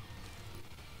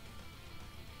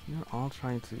 You're all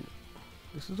trying to...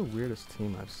 This is the weirdest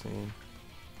team I've seen.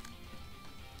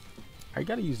 I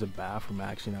gotta use the bathroom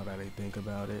actually now that I think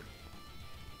about it.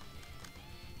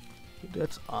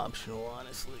 That's optional,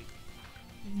 honestly.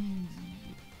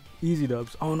 Easy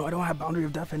dubs. Oh no, I don't have boundary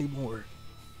of death anymore.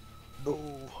 No.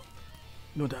 You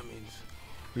know what that means?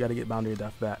 We gotta get boundary of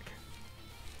death back.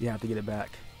 You have to get it back.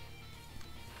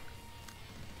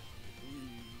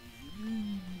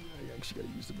 I actually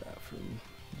gotta use the bathroom.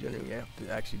 Generally, I have to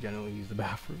actually generally use the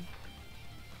bathroom.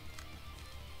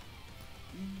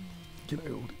 Can I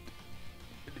hold it?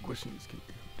 The question is, can I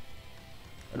hold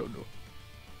it? I don't know.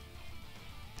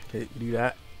 Okay, you do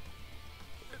that.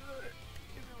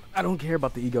 I don't care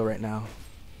about the ego right now.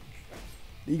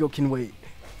 The ego can wait.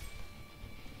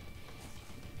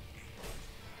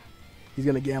 He's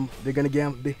gonna gamble. They're gonna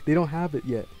gamble. They don't have it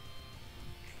yet.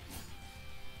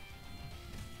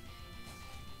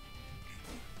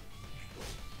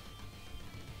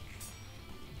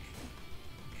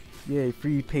 Yay,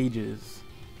 free pages.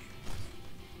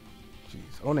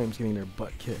 Jeez, O-Name's getting their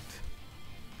butt kicked.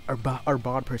 Our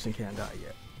bod person can't die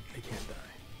yet. They can't die.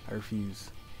 I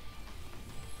refuse.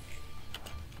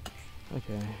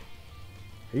 Okay.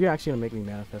 Are you actually gonna make me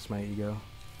manifest my ego?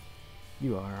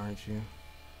 You are, aren't you?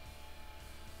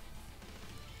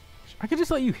 I could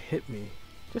just let you hit me.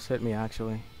 Just hit me,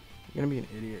 actually. You're gonna be an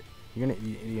idiot. You're gonna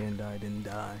be an idiot and die, didn't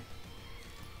die.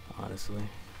 Honestly.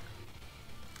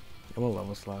 I'm gonna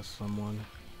level slash someone.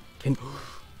 Can...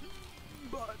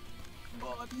 Bod,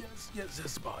 yes,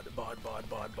 bod.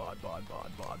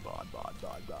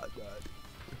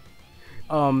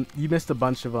 You missed a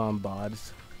bunch of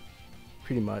bods.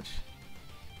 Pretty much.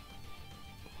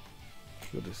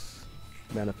 You'll just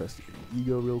manifest your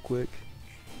ego real quick.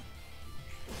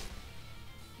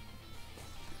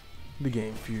 The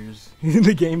game fears.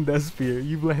 The game does fear.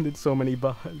 You've landed so many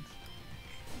bods.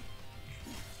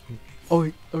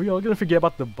 Oh, are y'all gonna forget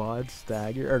about the bod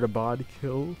stagger or the bod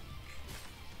kill?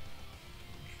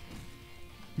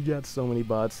 You got so many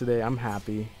bods today. I'm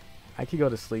happy. I could go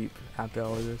to sleep after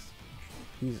all of this.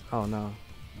 Oh no.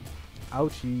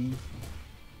 Ouchie.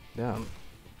 Damn.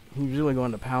 He's really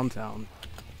going to Pound Town.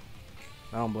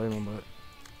 I don't blame him, but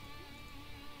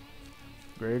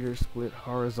greater split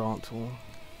horizontal.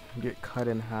 Get cut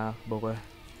in half, boy.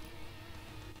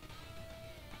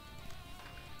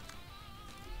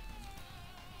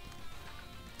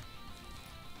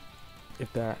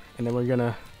 If that, and then we're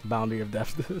gonna boundary of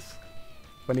death this.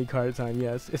 Funny card time,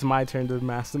 yes. It's my turn to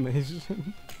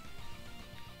masturbation.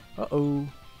 Uh-oh.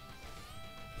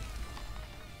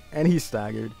 And he's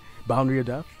staggered. Boundary of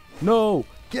death? No!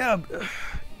 Geb!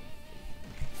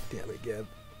 Damn it, Geb.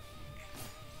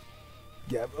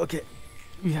 Geb, okay.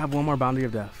 We have one more boundary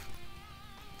of death.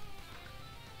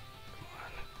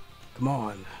 Come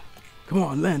on. Come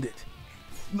on, land it.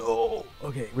 No!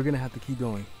 Okay, we're gonna have to keep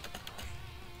going.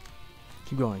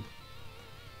 Keep going.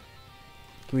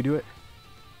 Can we do it?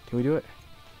 Can we do it?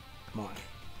 Come on.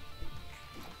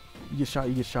 You get shot,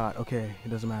 you get shot. Okay, it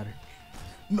doesn't matter.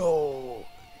 No!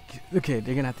 Okay,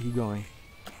 they're gonna have to keep going.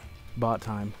 Bot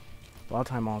time. Bot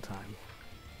time, all time.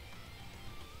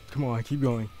 Come on, keep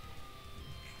going.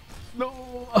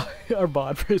 No! Our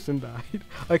bot person died.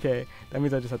 Okay, that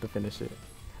means I just have to finish it.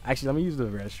 Actually, let me use the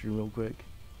restroom real quick.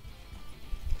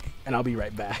 And I'll be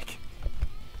right back.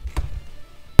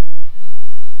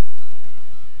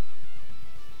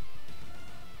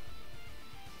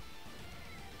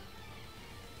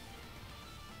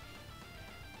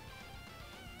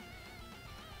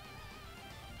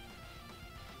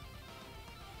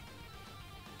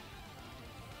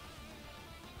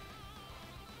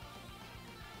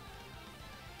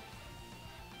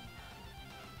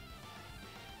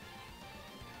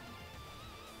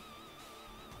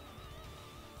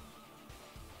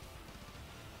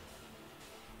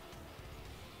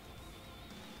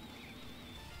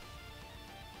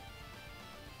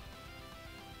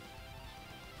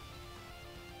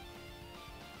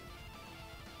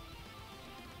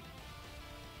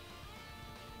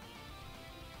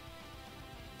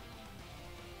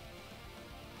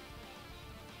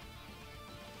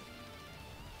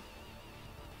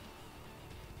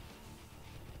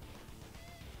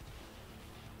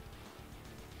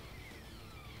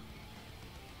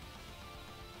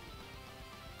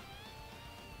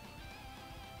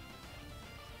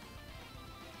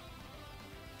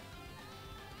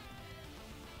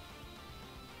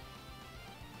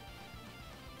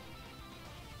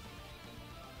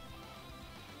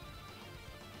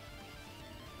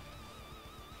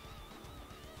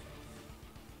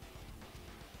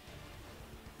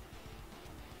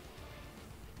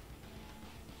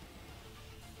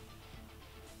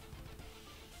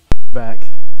 back.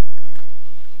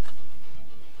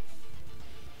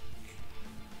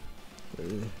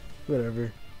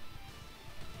 Whatever.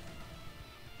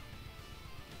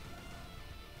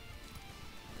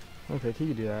 Okay, can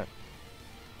you do that?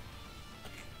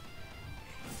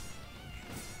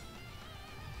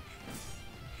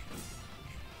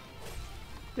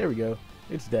 There we go.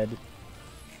 It's dead.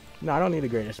 No, I don't need a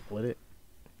greater split it.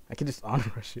 I can just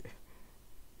on-rush it.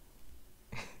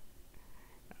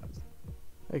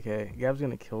 Okay, Gab's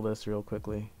gonna kill this real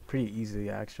quickly. Pretty easy,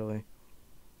 actually.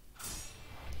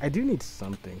 I do need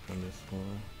something from this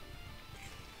one.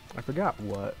 I forgot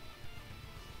what.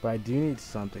 But I do need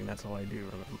something, that's all I do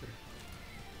remember.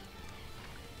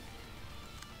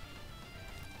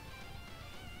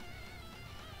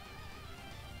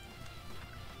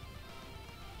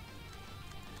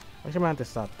 Actually, I'm gonna have to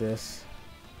stop this.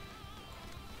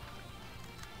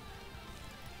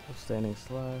 Outstanding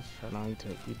slash. Oh, no, you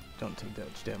don't take that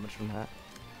much damage from that.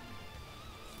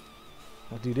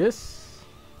 I'll do this.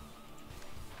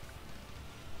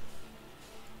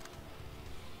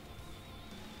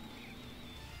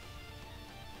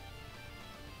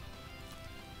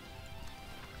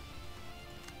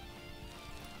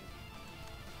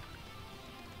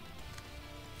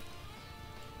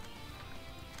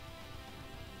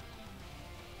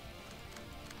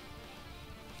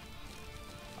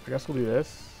 I guess we'll do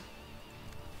this.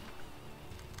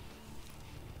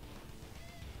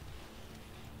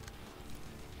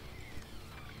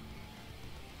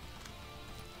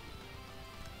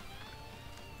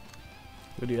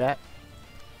 We'll do that.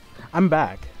 I'm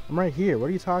back. I'm right here. What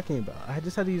are you talking about? I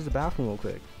just had to use the bathroom real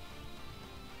quick.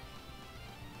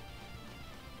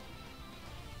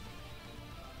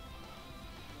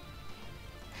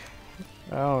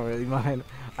 I don't really mind.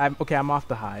 I'm okay. I'm off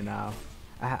the high now.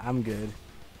 I'm good.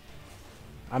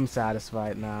 I'm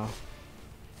satisfied now.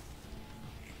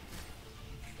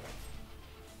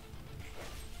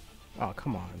 Oh,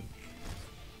 come on.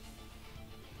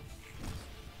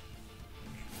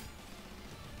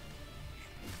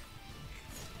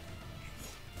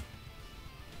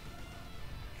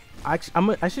 I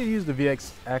should use the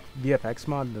VFX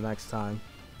mod the next time.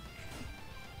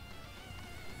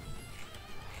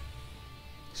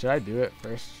 Should I do it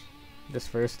first? This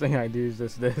first thing I do is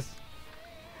just this.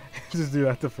 Just do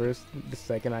that the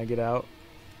second I get out.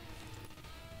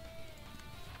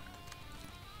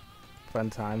 Fun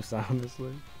times,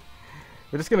 honestly.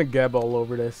 We're just gonna geb all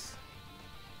over this.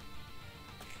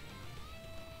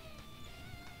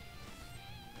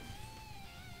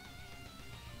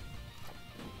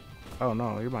 Oh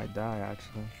no, you might die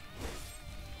actually.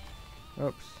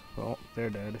 Oops. Well, they're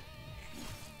dead.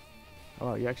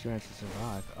 Oh, you actually managed to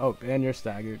survive. Oh, and you're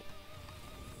staggered.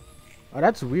 Oh,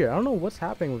 that's weird. I don't know what's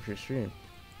happening with your stream.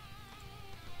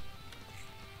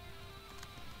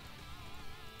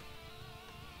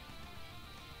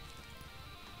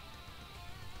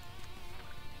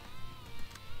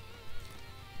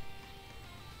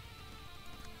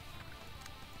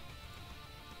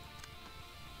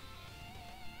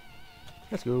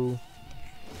 Let's go.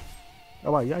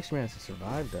 Oh wow, you actually managed to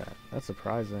survive that. That's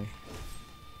surprising.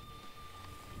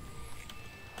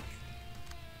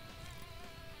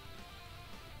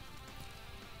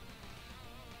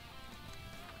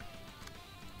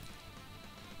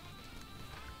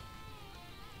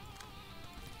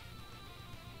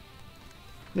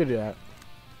 You do that.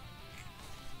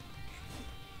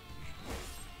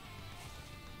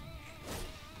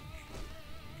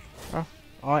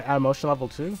 Oh, at emotion level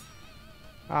 2?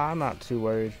 I'm not too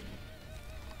worried.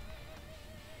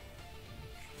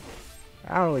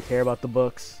 I don't really care about the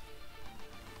books.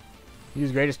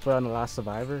 Use greatest play on the last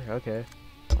survivor? Okay.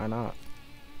 Why not?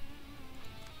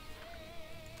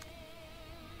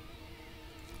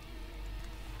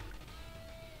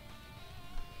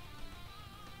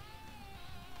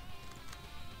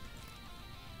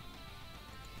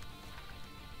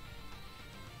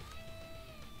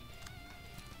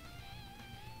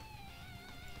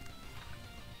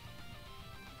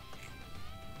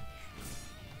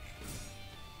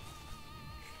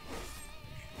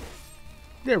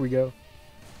 There we go.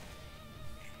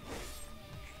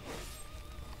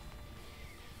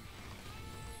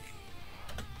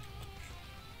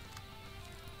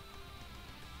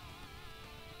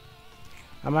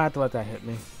 I'm gonna have to let that hit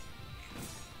me.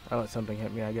 I'll let something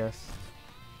hit me, I guess.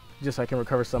 Just so I can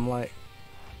recover some light.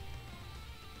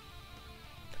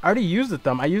 I already used the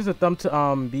thumb. I used the thumb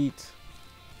to beat.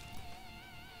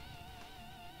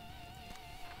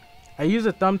 I used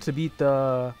the thumb to beat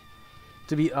the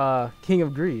King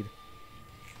of Greed.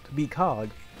 To beat Cog.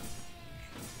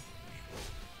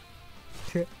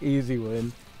 Easy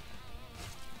win.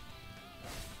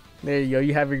 There you go.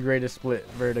 You have your greatest split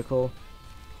vertical.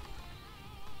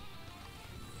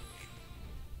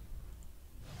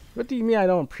 What do you mean I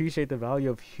don't appreciate the value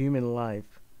of human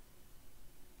life?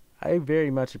 I very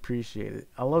much appreciate it.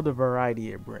 I love the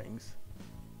variety it brings.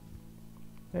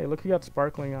 Hey, look who got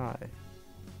sparkling eye.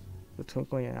 The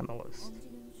twinkling analyst.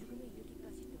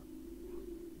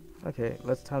 Okay,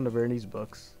 let's time to burn these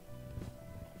books.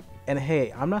 And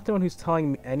hey, I'm not the one who's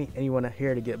telling anyone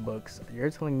here to get books. You're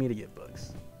telling me to get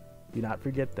books. Do not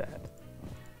forget that.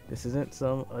 This isn't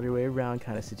some other way around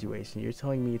kind of situation. You're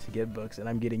telling me to get books and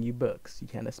I'm getting you books. You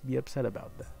can't be upset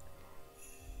about that.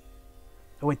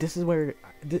 Oh wait, this is where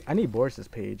I need Boris's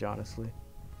page, honestly.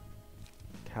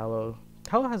 Callow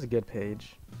has a good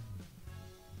page.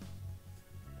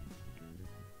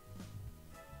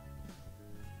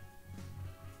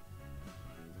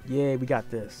 Yeah, we got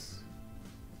this.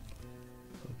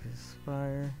 Focus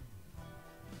fire.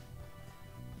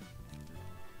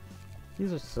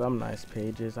 These are some nice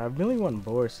pages. I really want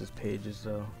Boris's pages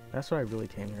though. That's what I really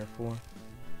came here for.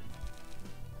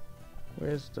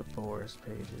 Where's the Boris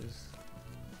pages?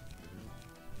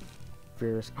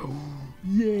 Fierce.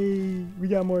 Yay! We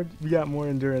got more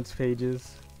endurance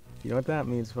pages. You know what that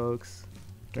means, folks.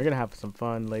 We're gonna have some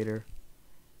fun later.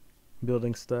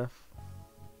 Building stuff.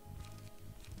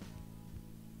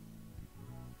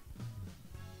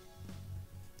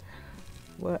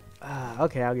 What?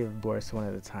 Okay, I'll give Boris one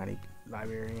of the tiny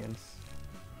librarians.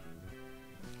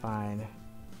 Fine.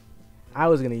 I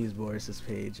was gonna use Boris's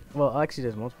page. Well, actually,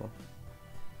 there's multiple.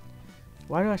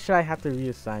 Why should I have to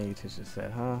reassign you to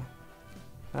Chisette,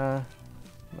 huh?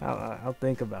 I'll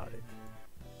think about it.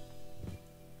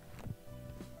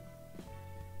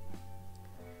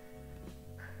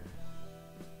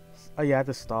 Oh, you have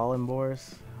to stall in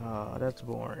Boris? Oh, that's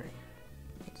boring.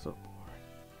 That's so boring.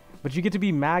 But you get to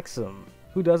be Maxim.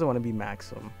 Who doesn't want to be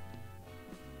Maxim?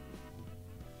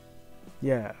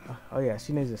 Yeah. Oh yeah,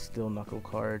 she needs a steel knuckle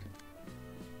card.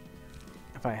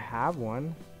 If I have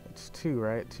one, it's 2,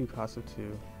 right? 2 costs of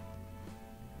 2.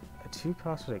 A 2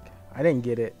 costs like I didn't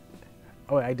get it.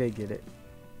 Oh, I did get it.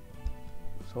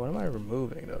 So what am I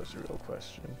removing though is the real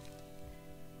question.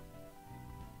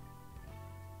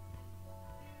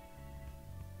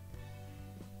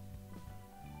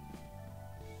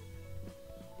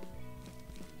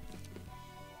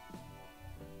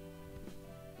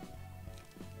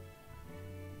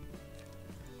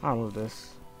 I'll move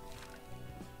this.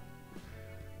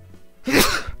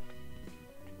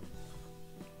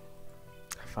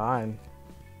 Fine.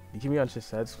 You can be on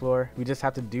Chisette's floor. We just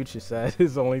have to do Chisette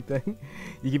is the only thing.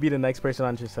 You can be the next person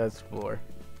on Chisette's floor.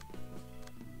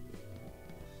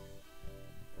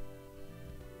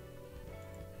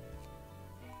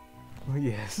 Oh,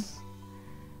 yes.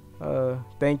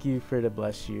 Thank you for the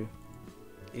bless you.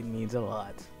 It means a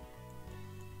lot.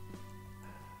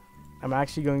 I'm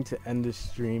actually going to end the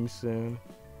stream soon.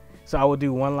 So I will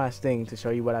do one last thing to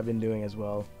show you what I've been doing as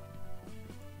well.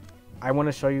 I want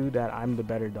to show you that I'm the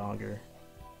better donger.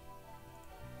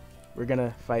 We're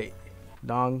gonna fight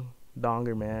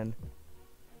Donger Man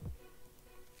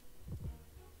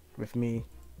with me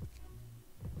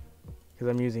because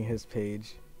I'm using his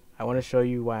page. I want to show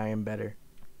you why I am better.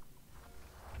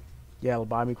 Yeah,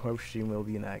 Lobotomy Corp stream will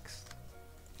be next.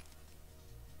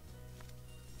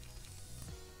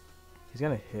 He's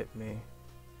gonna hit me.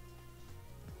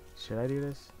 Should I do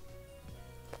this?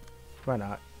 Why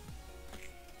not?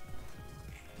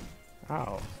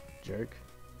 Ow, jerk.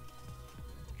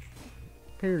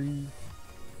 Parry.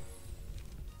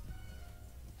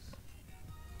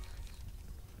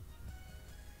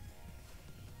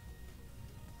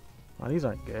 Well, these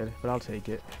aren't good, but I'll take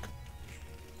it.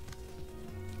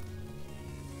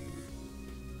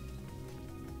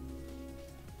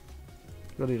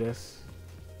 Go do this.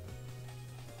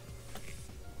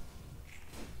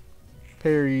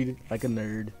 Parried like a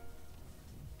nerd.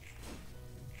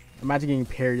 Imagine getting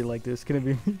parried like this. Can it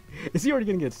be me? Is he already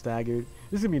gonna get staggered?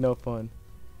 This is gonna be no fun.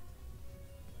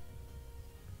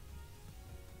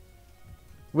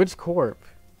 Which corp?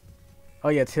 Oh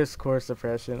yeah, Tiff's core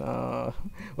suppression.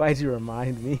 Why'd you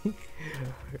remind me?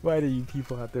 Why do you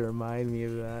people have to remind me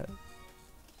of that?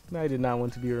 I did not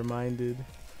want to be reminded.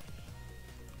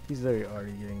 He's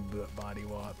already getting body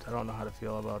whopped. I don't know how to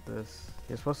feel about this.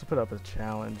 You're supposed to put up a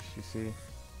challenge, you see.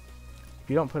 If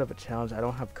you don't put up a challenge, I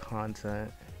don't have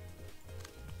content.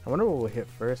 I wonder what will hit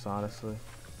first, honestly.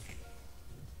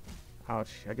 Ouch.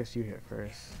 I guess you hit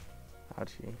first.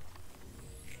 Ouchie.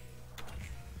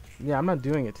 Yeah, I'm not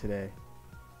doing it today.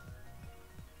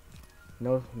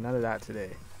 No, none of that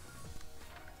today.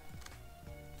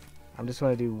 I'm just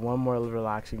going to do one more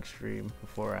relaxing stream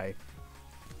before I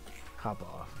hop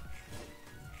off.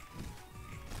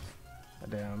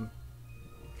 Damn.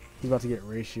 He's about to get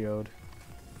ratioed.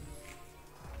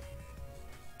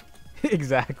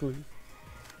 Exactly.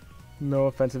 No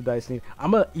offensive dice need.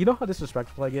 You know how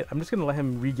disrespectful I get? I'm just gonna let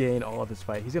him regain all of his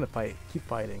fight. He's gonna fight. Keep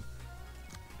fighting.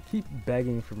 Keep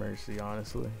begging for mercy,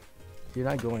 honestly. You're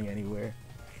not going anywhere.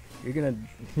 You're gonna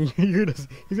he's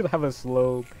gonna have a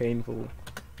slow, painful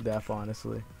death,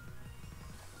 honestly.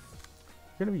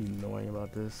 You're gonna be annoying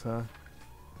about this, huh?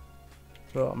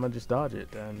 Well, I'm gonna just dodge it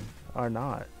then. Or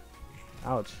not.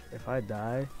 Ouch. If I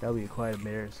die, that'll be quite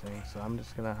embarrassing, so I'm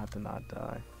just gonna have to not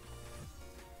die.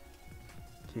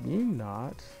 Can you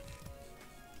not?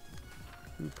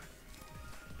 Boop.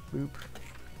 Boop.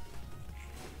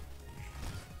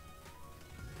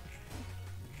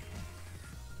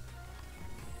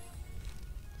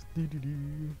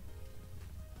 Doo-doo-doo.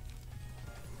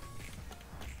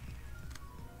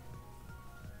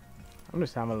 I'm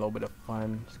just having a little bit of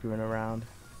fun screwing around.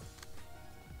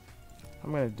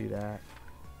 I'm gonna do that.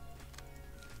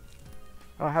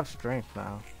 Oh, I have strength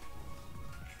now.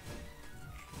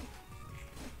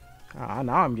 Ah,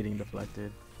 now I'm getting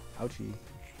deflected. Ouchie.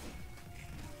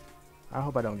 I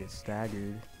hope I don't get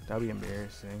staggered. That'll be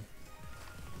embarrassing.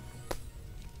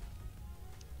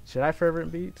 Should I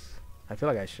fervent beats? I feel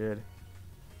like I should.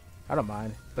 I don't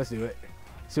mind. Let's do it.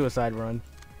 Suicide run.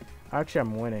 Actually,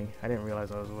 I'm winning. I didn't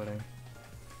realize I was winning.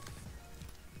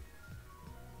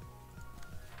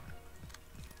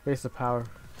 Face the power.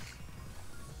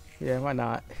 Yeah, why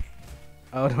not?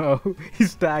 Oh no, he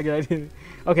staggered. I didn't.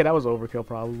 Okay, that was overkill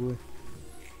probably.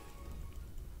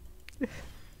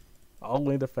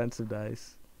 Only defensive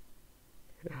dice.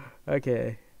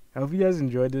 Okay, I hope you guys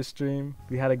enjoyed this stream.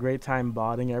 We had a great time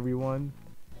botting everyone,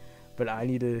 but I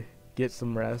need to get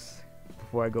some rest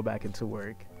before I go back into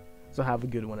work. So have a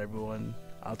good one, everyone.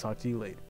 I'll talk to you later.